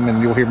calls them,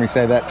 and you'll hear me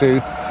say that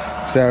too.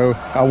 So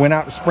I went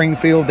out to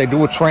Springfield. They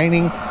do a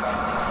training.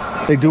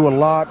 They do a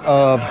lot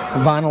of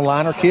vinyl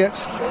liner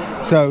kits.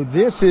 So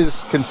this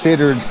is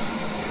considered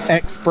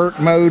expert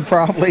mode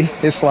probably.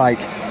 It's like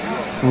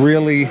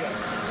really,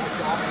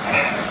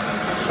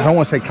 I don't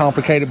want to say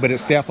complicated, but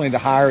it's definitely the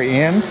higher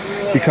end.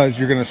 because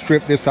you're going to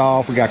strip this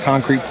off. We got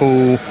concrete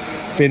pool,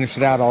 finish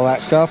it out, all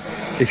that stuff.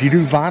 If you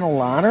do vinyl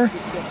liner,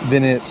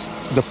 then it's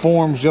the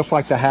forms just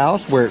like the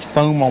house where it's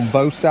foam on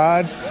both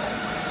sides.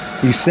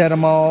 You set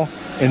them all,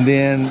 and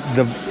then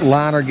the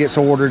liner gets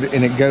ordered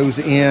and it goes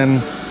in.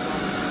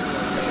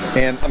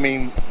 And I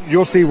mean,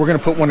 you'll see we're going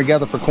to put one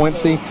together for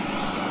Quincy.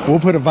 We'll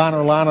put a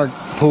vinyl liner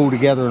pool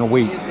together in a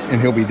week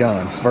and he'll be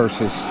done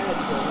versus,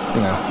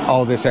 you know,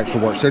 all this extra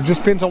work. So it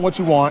just depends on what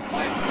you want.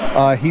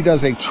 He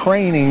does a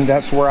training.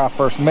 That's where I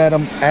first met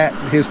him, at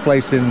his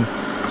place in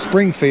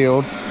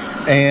Springfield.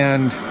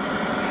 And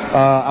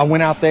I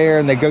went out there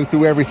and they go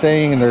through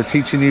everything and they're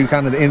teaching you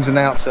kind of the ins and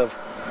outs of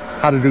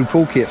how to do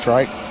pool kits,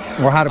 right?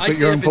 Or how to put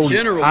your own pool. In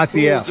general,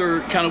 ICF. pools are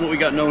kind of what we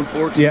got known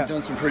for, because we've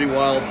done some pretty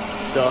wild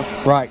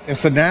stuff. Right, and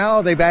so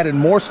now they've added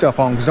more stuff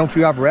on, because don't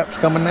you have reps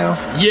coming now?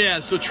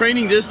 Yeah, so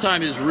training this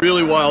time is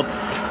really wild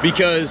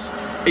because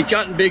it's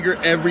gotten bigger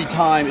every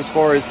time as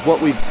far as what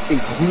we've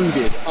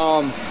included.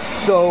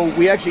 So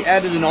we actually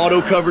added an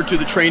auto cover to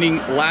the training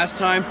last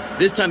time.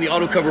 This time the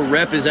auto cover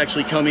rep is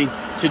actually coming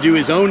to do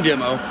his own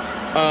demo.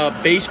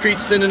 Base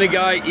Creek's sending a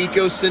guy,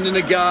 Eco's sending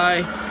a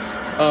guy,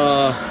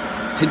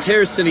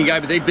 Pantera's sending a guy,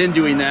 but they've been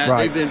doing that.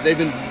 Right. They've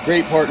been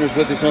great partners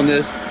with us on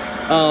this.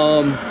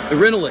 The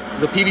REOLINK,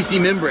 the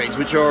PVC membranes,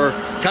 which are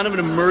kind of an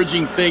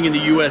emerging thing in the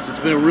US. It's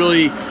been a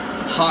really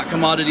hot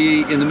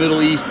commodity in the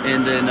Middle East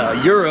and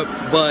in Europe,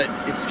 but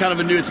it's kind of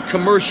a new, it's a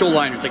commercial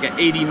liner. It's like an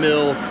 80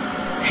 mil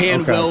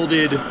hand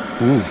welded,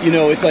 you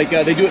know, it's like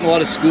they do it in a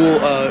lot of school,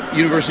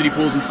 university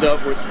pools and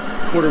stuff where it's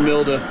 $1/4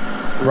 mil to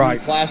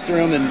plaster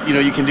them, and you know,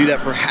 you can do that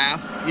for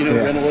half, you know,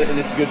 rental it, and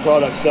it's a good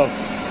product. So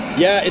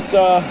yeah, it's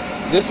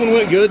this one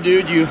went good,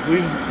 dude.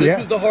 This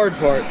was the hard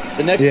part.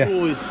 The next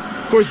pool is,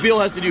 of course, Bill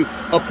has to do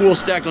a pool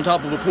stacked on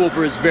top of a pool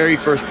for his very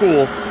first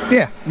pool.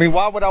 Yeah, I mean,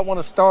 why would I want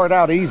to start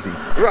out easy?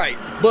 Right,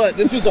 but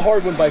this was the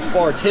hard one by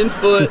far.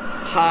 10-foot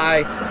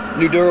high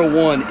Nudura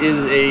 1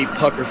 is a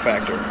pucker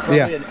factor,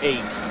 probably an 8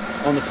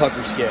 on the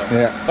pucker scale.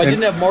 Yeah. If I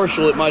didn't have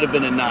Marshall, it might have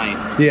been a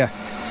 9. Yeah,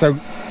 so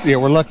yeah,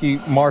 we're lucky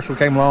Marshall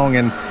came along,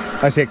 and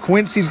like I said,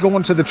 Quincy's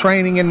going to the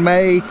training in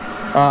May.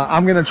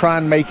 I'm going to try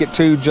and make it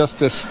too, just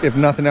to, if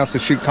nothing else, to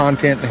shoot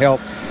content to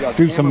help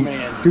do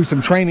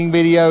some training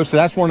videos. So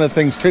that's one of the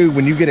things too.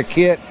 When you get a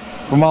kit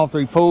from all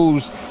 3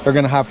 pools, they're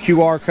going to have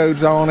QR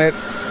codes on it.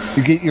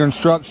 You get your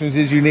instructions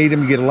as you need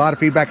them. You get a lot of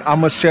feedback. I'm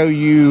going to show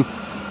you,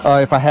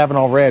 if I haven't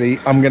already,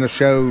 I'm going to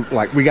show,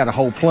 like, we got a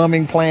whole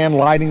plumbing plan,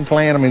 lighting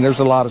plan. I mean, there's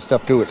a lot of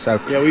stuff to it. So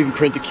yeah, we even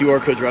print the QR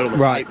codes right on the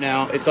pipe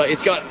now. It's like,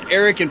 it's got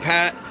Eric and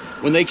Pat,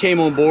 when they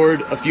came on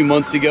board a few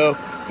months ago,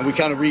 and we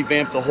kind of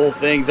revamped the whole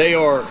thing. They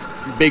are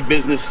big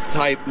business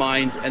type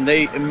minds, and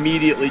they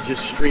immediately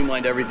just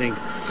streamlined everything.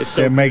 It's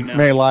so made it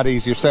a lot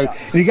easier. So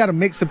and you got a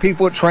mix of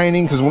people at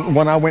training, because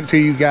when I went to,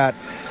 you got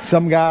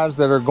some guys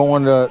that are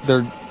going to,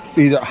 they're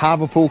either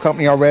have a pool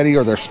company already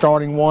or they're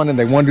starting one and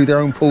they want to do their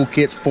own pool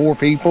kits for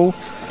people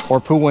or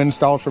pool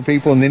installs for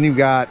people, and then you've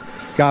got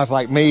guys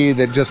like me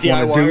that just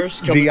want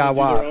to do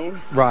DIY.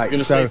 Right. You're going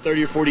to save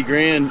 30 or 40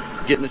 grand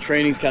getting the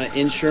trainings, kind of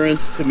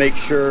insurance to make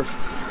sure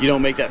you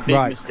don't make that big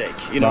mistake.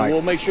 You know,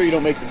 we'll make sure you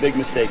don't make the big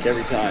mistake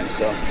every time.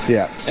 So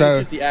yeah, so it's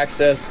just the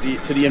access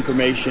to the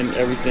information,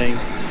 everything.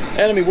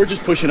 And I mean, we're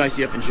just pushing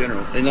ICF in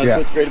general, and that's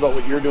what's great about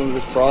what you're doing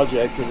with this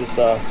project, because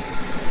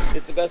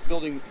it's the best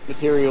building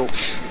material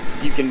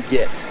you can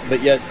get,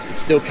 but yet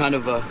it's still kind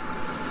of a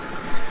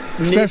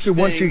especially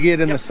once you get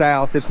in the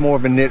South, it's more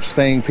of a niche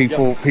thing.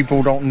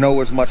 People don't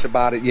know as much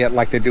about it yet,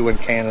 like they do in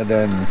Canada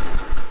and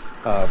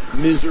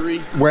Missouri,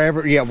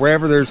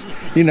 wherever there's,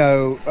 you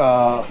know,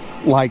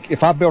 like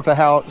if I built a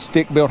house,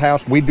 stick-built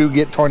house, we do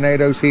get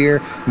tornadoes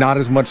here, not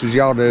as much as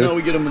y'all do. No,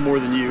 we get them more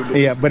than you.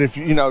 But but if,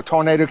 you know,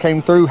 tornado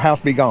came through, house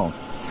be gone.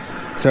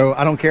 So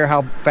I don't care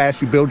how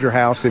fast you build your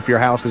house if your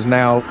house is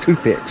now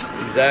toothpicks.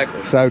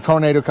 Exactly. So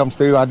tornado comes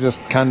through, I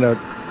just kind of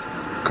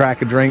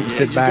crack a drink,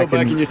 sit back, go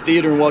back in your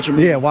theater and watch a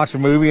movie. Yeah, watch a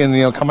movie, and,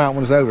 you know, come out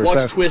when it's over.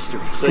 Watch Twister.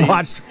 So you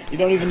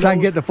don't even know. So I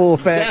can get the full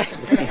effect.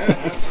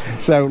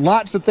 Exactly. So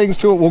lots of things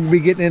to it. We'll be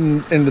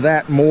getting into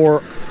that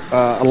more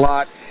a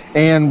lot,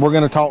 and we're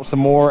going to talk some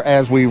more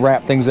as we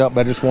wrap things up.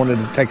 But I just wanted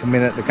to take a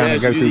minute to kind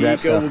of go through that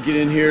stuff. We'll get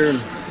in here. And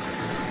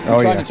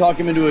I'm trying to talk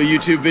him into a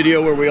YouTube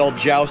video where we all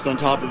joust on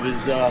top of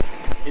his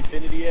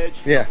Infinity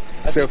Edge. Yeah.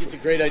 I think it's a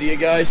great idea,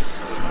 guys.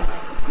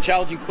 I'm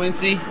challenging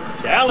Quincy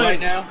right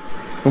now.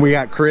 And we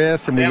got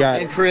Chris, and we got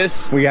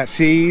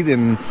Sheed,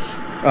 and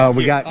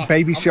we got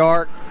Baby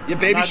Shark. Yeah,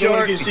 Baby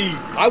Shark.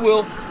 I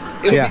will.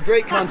 It'll be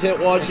great content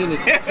watching a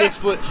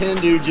 6'10"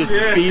 dude just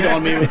beat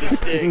on me with a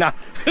stick. Nah.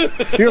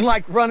 You're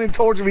like running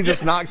towards him, he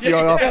just knocks you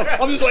off.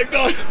 I'm just like,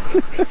 no,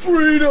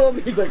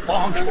 freedom. He's like,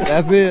 bonk.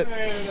 That's it.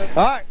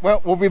 All right,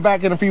 well, we'll be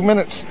back in a few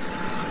minutes.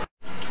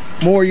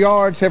 More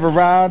yards have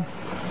arrived.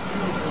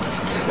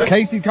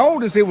 Casey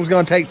told us it was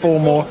going to take 4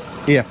 more.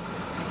 Yeah,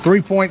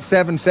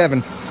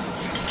 3.77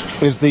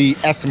 is the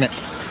estimate.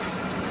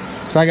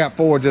 So I got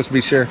 4 just to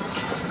be sure.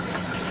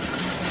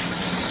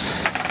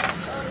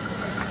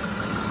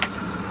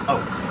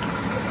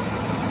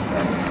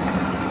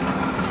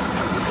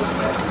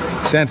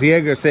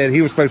 Santiago said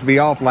he was supposed to be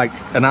off like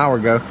an hour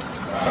ago.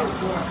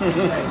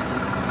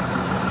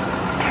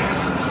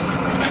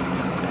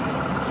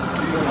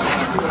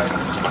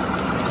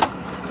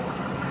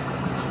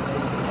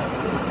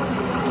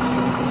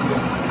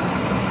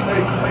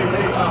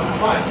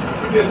 Mike,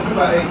 you did 2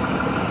 by 8.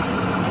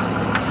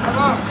 Come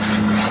on.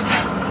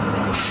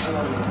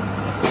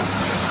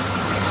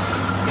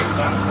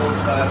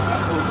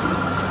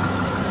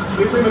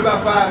 We bring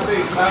about 5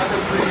 feet, 5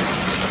 feet.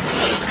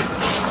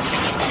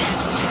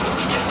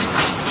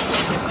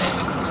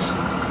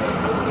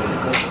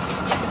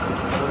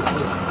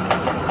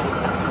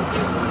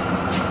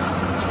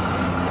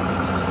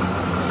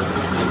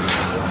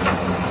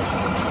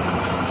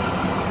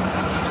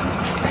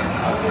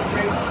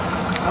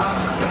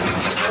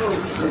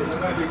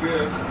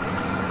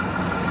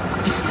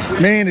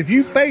 Man, if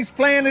you face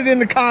planted in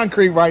the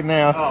concrete right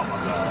now, oh my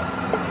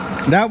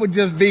God, that would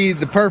just be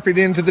the perfect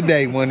end to the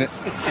day, wouldn't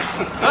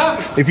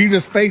it? If you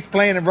just face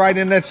planted right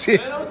in that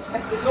shit. Don't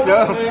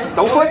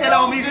put that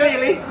on me,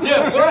 silly.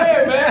 Yeah, go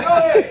ahead, man. Go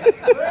ahead.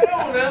 Go ahead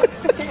on now.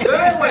 Go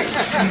ahead, wait.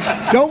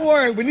 Don't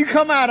worry, when you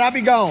come out, I'll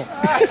be gone.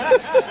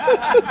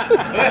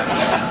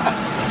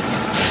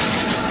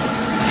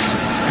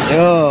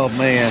 Oh,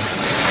 man.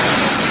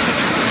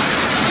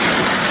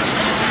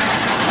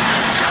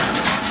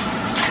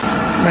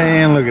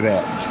 Man, look at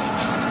that.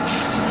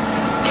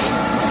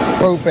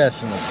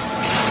 Professionals.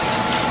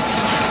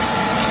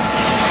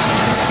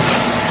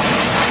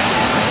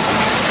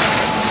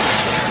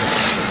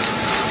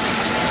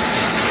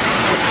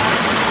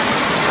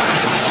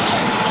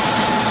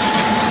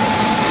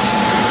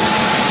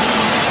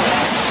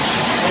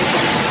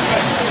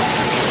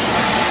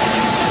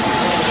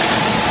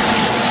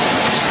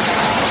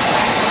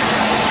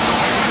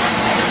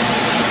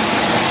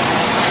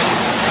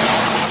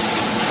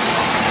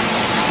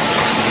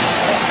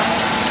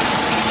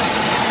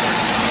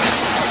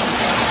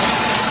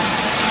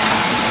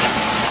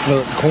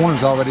 Look, the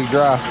corn's already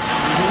dry. So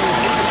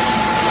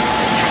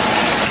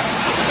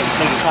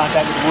you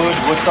contact with the wood,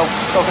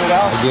 soaking it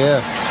out?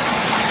 Yeah.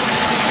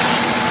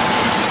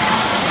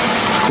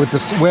 With the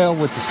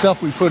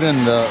stuff we put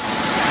in the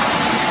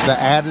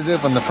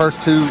additive on the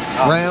first 2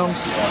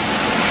 rounds,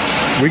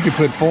 we could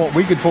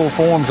pull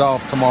forms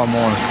off tomorrow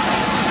morning.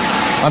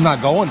 I'm not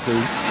going to.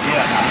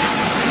 Yeah.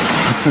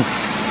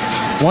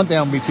 One thing,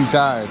 I'll be too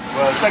tired.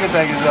 Well, the second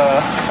thing is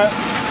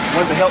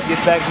once the help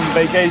gets back from the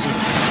vacation.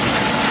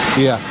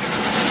 Yeah.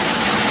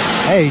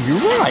 Hey, you're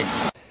right.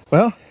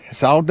 Well,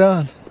 it's all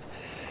done.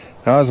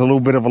 That was a little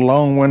bit of a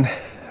long one.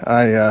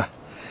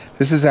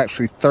 This is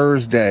actually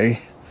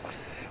Thursday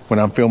when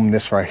I'm filming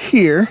this right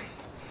here.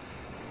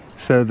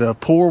 So the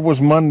pour was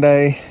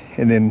Monday,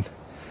 and then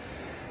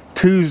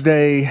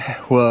Tuesday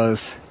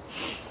was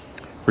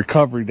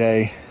recovery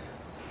day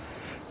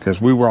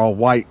because we were all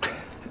wiped,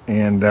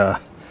 and I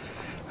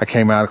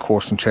came out, of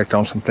course, and checked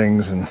on some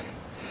things, and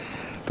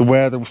the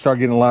weather, we started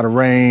getting a lot of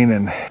rain,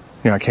 and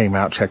you know, I came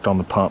out, checked on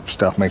the pump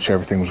stuff, make sure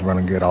everything was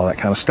running good, all that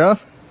kind of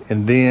stuff.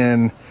 And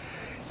then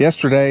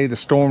yesterday, the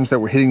storms that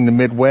were hitting the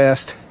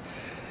Midwest,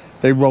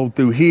 they rolled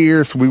through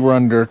here, so we were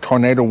under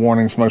tornado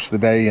warnings most of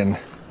the day and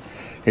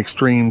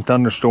extreme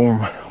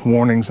thunderstorm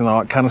warnings and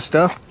all that kind of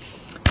stuff,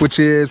 which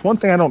is one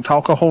thing I don't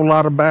talk a whole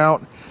lot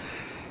about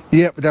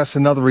yet, but that's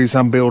another reason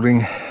I'm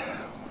building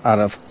out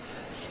of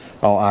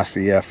all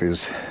ICF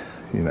is,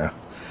 you know,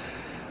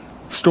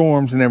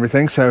 storms and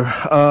everything. So,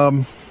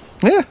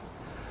 yeah.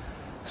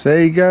 So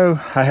there you go.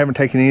 I haven't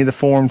taken any of the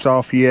forms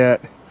off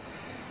yet,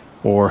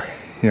 or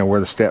you know,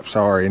 where the steps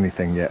are or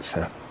anything yet.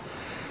 So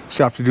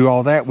still have to do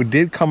all that. We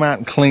did come out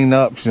and clean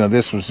up. You know,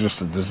 this was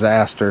just a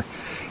disaster.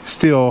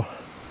 Still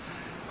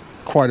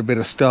quite a bit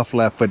of stuff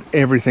left, but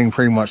everything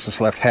pretty much that's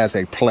left has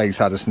a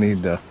place. I just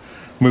need to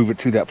move it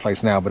to that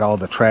place now, but all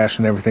the trash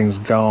and everything's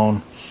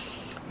gone.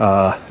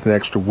 The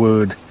extra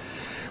wood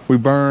we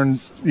burned,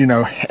 you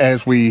know,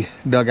 as we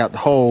dug out the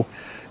hole.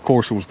 Of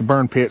course, it was the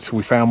burn pit, so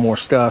we found more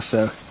stuff.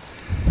 So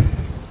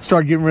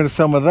started getting rid of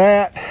some of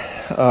that.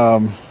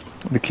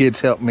 The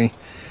kids helped me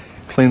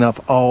clean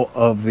up all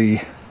of the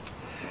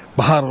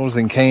bottles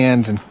and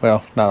cans, and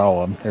well, not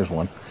all of them, there's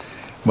one,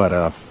 but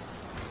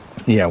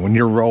yeah, when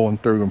you're rolling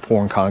through and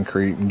pouring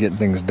concrete and getting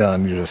things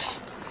done, you just,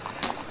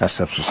 that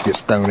stuff just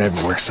gets thrown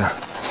everywhere. So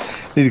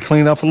need to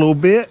clean up a little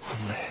bit.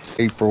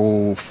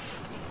 April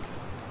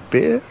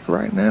 5th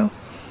right now.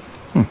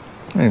 I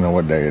don't even know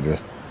what day it is.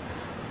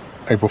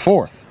 April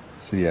 4th.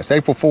 So yes,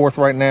 April 4th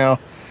right now.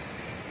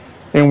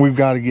 And we've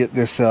got to get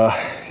this,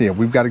 yeah,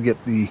 we've got to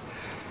get the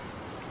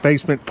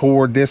basement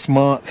poured this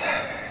month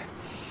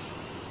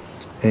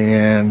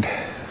and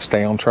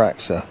stay on track.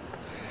 So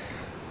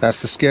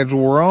that's the schedule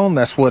we're on.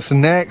 That's what's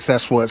next.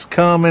 That's what's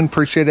coming.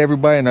 Appreciate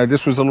everybody. I know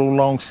this was a little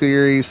long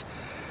series.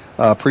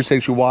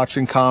 Appreciate you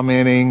watching,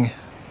 commenting.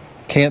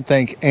 Can't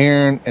thank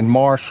Aaron and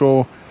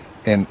Marshall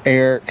and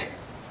Eric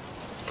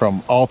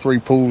from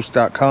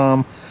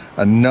all3pools.com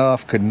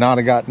enough. Could not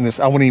have gotten this.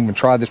 I wouldn't even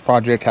try this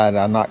project had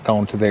I not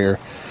gone to their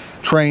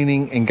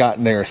training and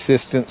gotten their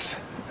assistance.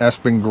 That's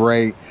been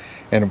great.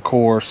 And of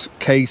course,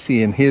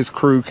 Casey and his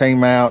crew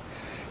came out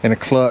and a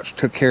clutch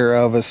took care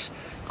of us.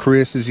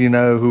 Chris, as you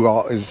know, who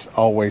is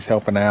always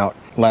helping out.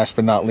 Last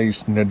but not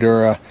least,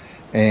 Nadura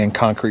and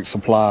Concrete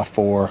Supply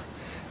for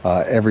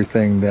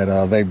everything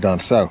that they've done.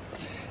 So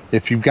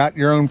if you've got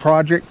your own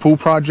project, pool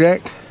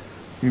project,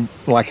 you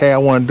like, hey, I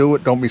want to do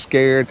it, don't be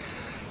scared.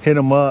 Hit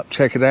them up,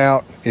 check it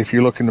out. If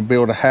you're looking to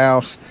build a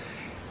house,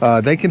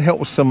 they can help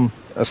with some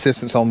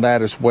assistance on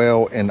that as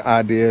well, and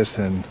ideas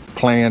and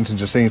plans and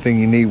just anything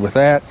you need with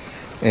that.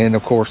 And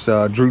of course,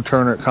 Drew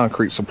Turner at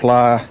Concrete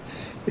Supply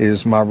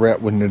is my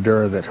rep with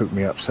Nadura that hooked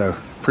me up. So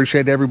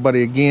appreciate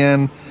everybody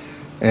again,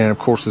 and of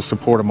course the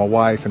support of my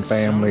wife and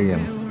family,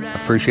 and I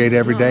appreciate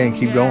every day and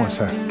keep going.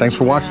 So thanks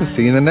for watching.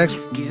 See you in the next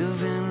one.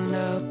 Giving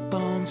up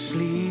on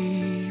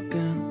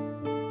sleeping,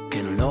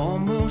 can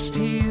almost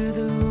hear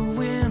the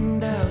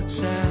wind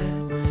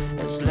outside,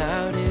 as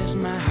loud as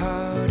my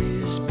heart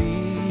is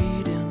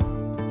beating.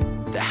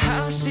 The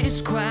house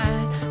is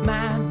quiet,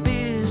 my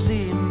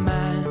busy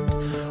mind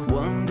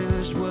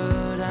wonders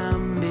what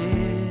I'm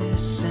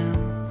missing,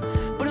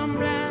 but I'm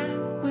right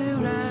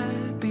where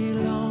I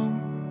belong,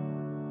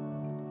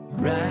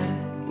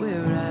 right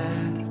where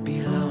I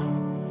belong.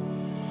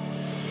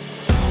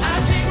 I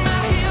dig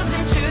my heels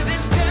into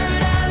this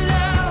dirt I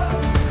love.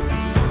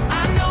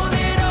 I know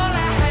that all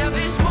I have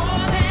is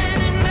more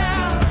than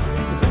enough.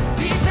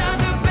 These are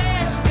the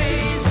best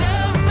days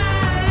of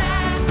my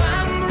life.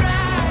 I'm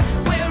right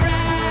where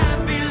I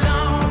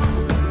belong.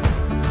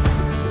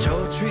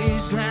 Tall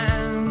trees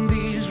line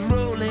these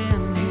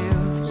rolling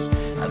hills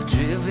I've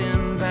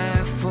driven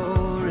by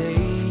for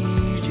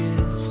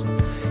ages.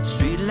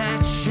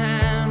 Streetlights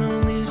shine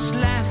on this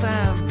life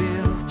I've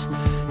built,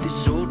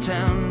 this old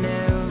town